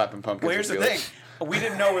ran around slapping pumpkins. Well, here's the thing. We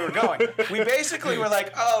didn't know we were going. We basically were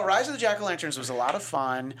like, Rise of the Jack-O-Lanterns was a lot of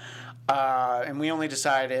fun. And we only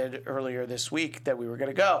decided earlier this week that we were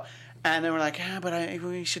going to go. And then we're like,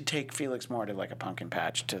 we should take Felix more to like a pumpkin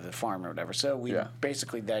patch to the farm or whatever. So we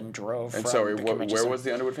basically then drove And from sorry, the where convention was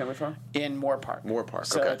the Underwood Family Farm? in Moore Park. Moore Park,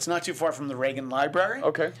 so okay. it's not too far from the Reagan Library.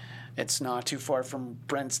 Okay. It's not too far from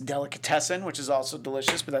Brent's Delicatessen, which is also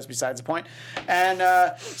delicious, but that's besides the point.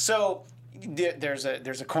 And so there's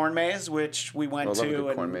a corn maze, which we went to,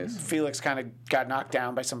 and corn maze. Felix kind of got knocked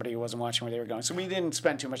down by somebody who wasn't watching where they were going. So we didn't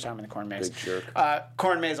spend too much time in the corn maze. Big jerk.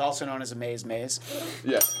 Corn maze, also known as a maze.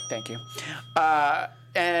 Yes. Thank you.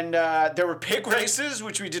 And there were pig races,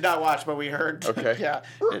 which we did not watch, but we heard. Okay. Yeah.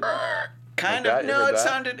 Kind Like of. that? No, You it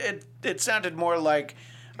heard sounded more like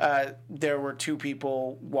there were two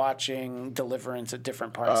people watching Deliverance at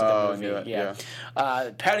different parts of the movie. Yeah.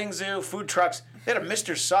 Petting zoo, food trucks. They had a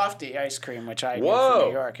Mr. Softy ice cream, which I knew from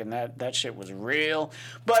New York, and that shit was real.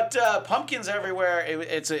 But pumpkins everywhere.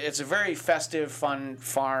 It's a very festive, fun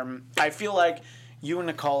farm. I feel like you and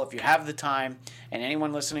Nicole, if you have the time, and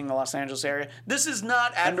anyone listening in the Los Angeles area, this is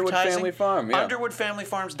not advertising. Underwood Family Farm, yeah.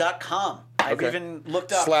 UnderwoodFamilyFarms.com. I've even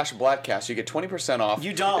looked up. /Bladtcast. You get 20% off.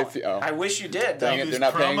 You don't. I wish you did. Dang it, they're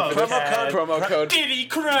not paying for this. Promo code. Diddy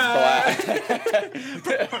Crime.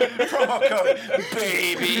 Promo code,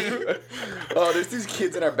 baby. Oh, there's these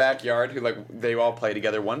kids in our backyard who they all play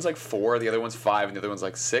together. One's like 4, the other one's 5, and the other one's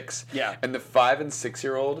like 6. Yeah. And the 5 and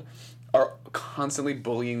 6-year-old are constantly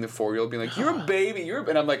bullying the 4-year-old, being like, "You're a baby,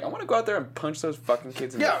 and I'm like, I want to go out there and punch those fucking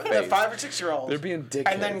kids in the face. Yeah, the 5 or 6-year-olds. They're being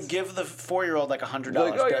dickheads. And then give the 4-year-old like $100.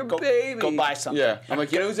 Like, oh, you're a baby. Go buy something. Yeah. I'm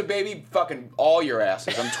like, you know who's a baby? Fucking all your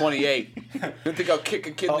asses. I'm 28. You think I'll kick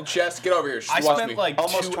a kid in the chest? Get over here. I spent like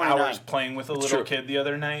almost 2 29. hours playing with a little kid the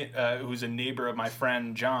other night who's a neighbor of my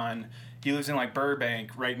friend John. He lives in like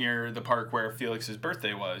Burbank, right near the park where Felix's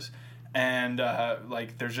birthday was. And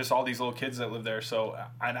there's just all these little kids that live there. So,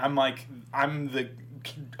 and I'm the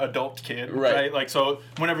adult kid, right? Like, so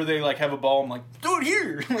whenever they like have a ball, I'm like, dude,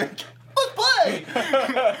 here, let's play.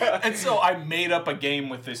 And so I made up a game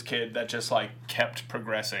with this kid that just like kept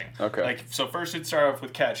progressing. Okay. Like, so first it started off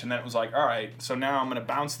with catch, and then it was like, all right, so now I'm gonna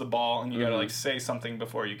bounce the ball, and you gotta like say something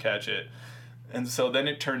before you catch it. And so then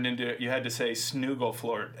it turned into you had to say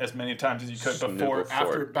snoogleflort as many times as you could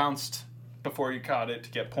after it bounced. Before you caught it to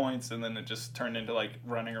get points, and then it just turned into like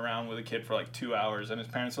running around with a kid for like 2 hours, and his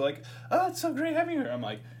parents were like, "Oh, it's so great having you here." I'm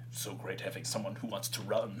like, "So great having someone who wants to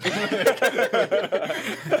run."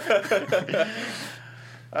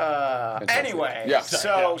 Anyway,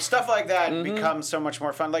 so stuff like that becomes so much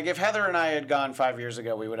more fun. Like if Heather and I had gone 5 years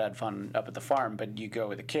ago, we would have had fun up at the farm. But you go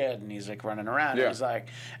with a kid, and he's like running around. And he's like,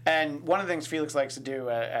 and one of the things Felix likes to do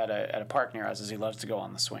at a park near us is he loves to go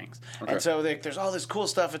on the swings. Okay. And so there's all this cool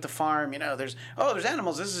stuff at the farm. You know, there's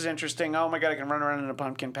animals. This is interesting. Oh my god, I can run around in a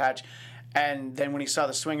pumpkin patch. And then when he saw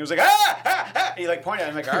the swing, he was like, ah! He like pointed at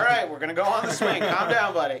him like, all right, we're going to go on the swing. Calm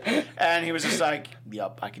down, buddy. And he was just like,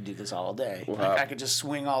 yep, I could do this all day. Wow. Like, I could just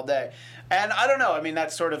swing all day. And I don't know. I mean,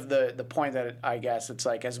 that's sort of the point that I guess it's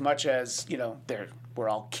like as much as, you know, we're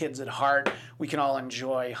all kids at heart, we can all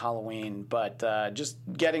enjoy Halloween. But just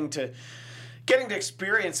getting to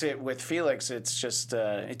experience it with Felix, it's just,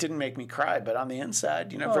 it didn't make me cry. But on the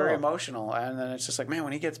inside, you know, very emotional. And then it's just like, man,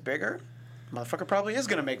 when he gets bigger, motherfucker probably is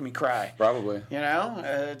going to make me cry. Probably. You know?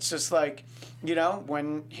 It's just like, you know,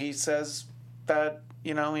 when he says that,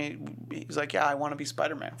 you know, he's like, yeah, I want to be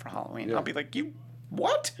Spider-Man for Halloween. Yeah. I'll be like, you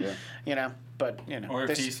what? Yeah. You know? But, you know. Or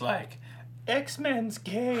if he's like, X-Men's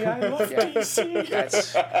gay, I love DC.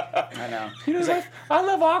 I know. He's like, I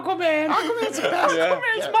love Aquaman. Aquaman's the best.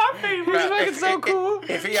 Aquaman's my favorite. He's like, it's so cool.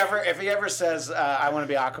 If he ever says, I want to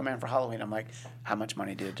be Aquaman for Halloween, I'm like, how much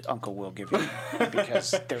money did Uncle Will give you?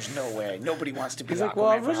 Because there's no way. Nobody wants to be Aquaman. He's like,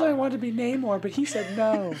 well, originally I wanted to be Namor, but he said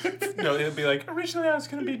no. No, he'll be like, originally I was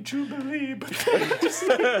going to be Jubilee, but...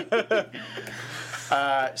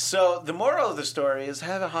 So the moral of the story is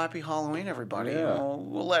have a happy Halloween, everybody. Yeah.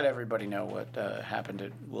 We'll let everybody know what happened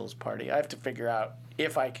at Will's party. I have to figure out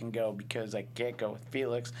if I can go because I can't go with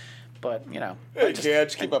Felix. But, you know.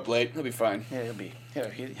 Just keep up late. He'll be fine. Yeah,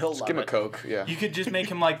 he'll love it. Give him a Coke, yeah. You could just make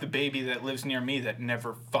him like the baby that lives near me that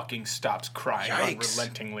never fucking stops crying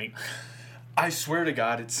unrelentingly. I swear to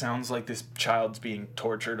God, it sounds like this child's being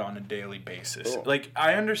tortured on a daily basis. Oh. Like,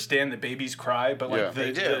 I understand that babies cry, but like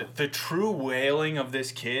the true wailing of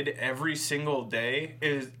this kid every single day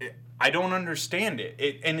is... I don't understand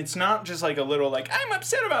it. And it's not just like a little like, I'm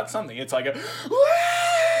upset about something. It's like a...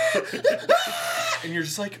 and you're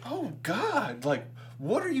just like, oh, God. Like,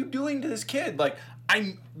 what are you doing to this kid? Like,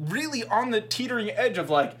 I'm really on the teetering edge of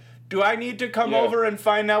like, Do I need to come over and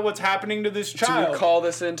find out what's happening to this child? Do we call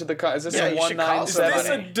this into the... Is this a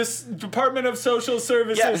 197? Is this a Department of Social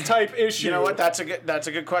Services type issue? You know what? That's a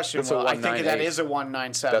good question. Well, I think that is a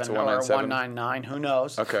 197 That's a 197. or a 199. Who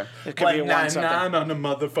knows? Okay. It could be a 199 on a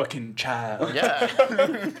motherfucking child. Yeah.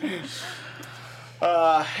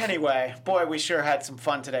 Anyway, boy, we sure had some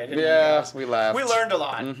fun today, didn't we? Yeah, we laughed. We learned a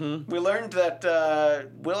lot. We learned that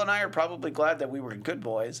Will and I are probably glad that we were good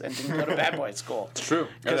boys and didn't go to bad boy school. It's true.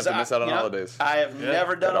 I didn't have to miss out on holidays. I have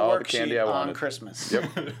never done a all the worksheet candy I on wanted. Christmas. Yep,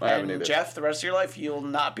 I haven't And either. Jeff, the rest of your life, you'll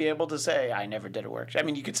not be able to say, I never did a worksheet. I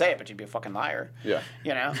mean, you could say it, but you'd be a fucking liar. Yeah.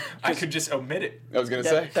 You know? I could just omit it. I was going to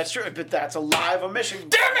say. That's true, but that's a live omission.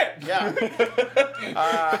 Damn it! Yeah.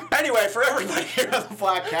 Anyway, for everybody here on the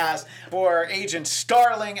Bladtcast, for Agent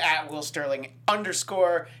Starling at Will Sterling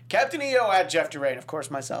 _ Captain EO at Jeff DeRain, of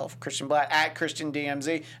course myself, Christian Blatt at Christian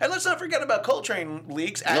DMZ, and let's not forget about Coltrane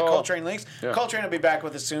Leaks at Coltrane Leaks. Yeah. Coltrane will be back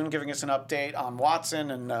with us soon, giving us an update on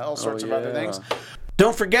Watson and all sorts of other things.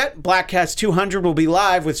 Don't forget, Bladtcast 200 will be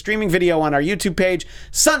live with streaming video on our YouTube page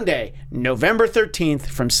Sunday, November 13th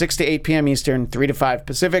from 6 to 8 p.m. Eastern, 3 to 5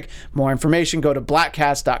 Pacific. More information, go to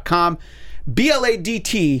bladtcast.com,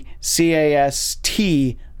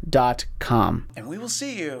 BLADTCAST.com. And we will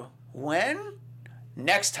see you when?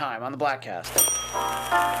 Next time on the Bladtcast.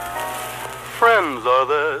 Friends are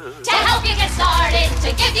there. To help you get started,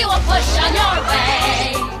 to give you a push on your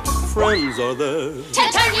way. Friends are there. To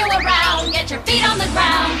turn you around, get your feet on the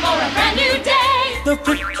ground for a brand new day. They'll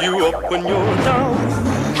pick you up when you're down.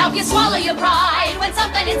 Help you swallow your pride when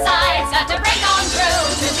something inside's got to break on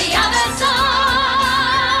through to the other side.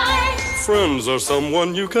 Friends are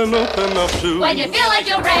someone you can open up to. When you feel like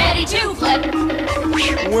you're ready to flip.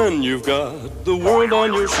 When you've got the world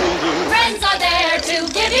on your shoulders. Friends are there to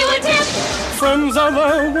give you a tip. Friends are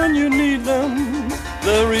there when you need them.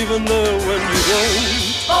 They're even there when you don't.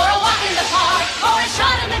 For a walk in the park, or a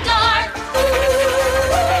shot in the dark.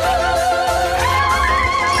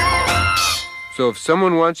 So if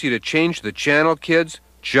someone wants you to change the channel, kids,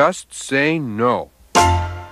 just say no.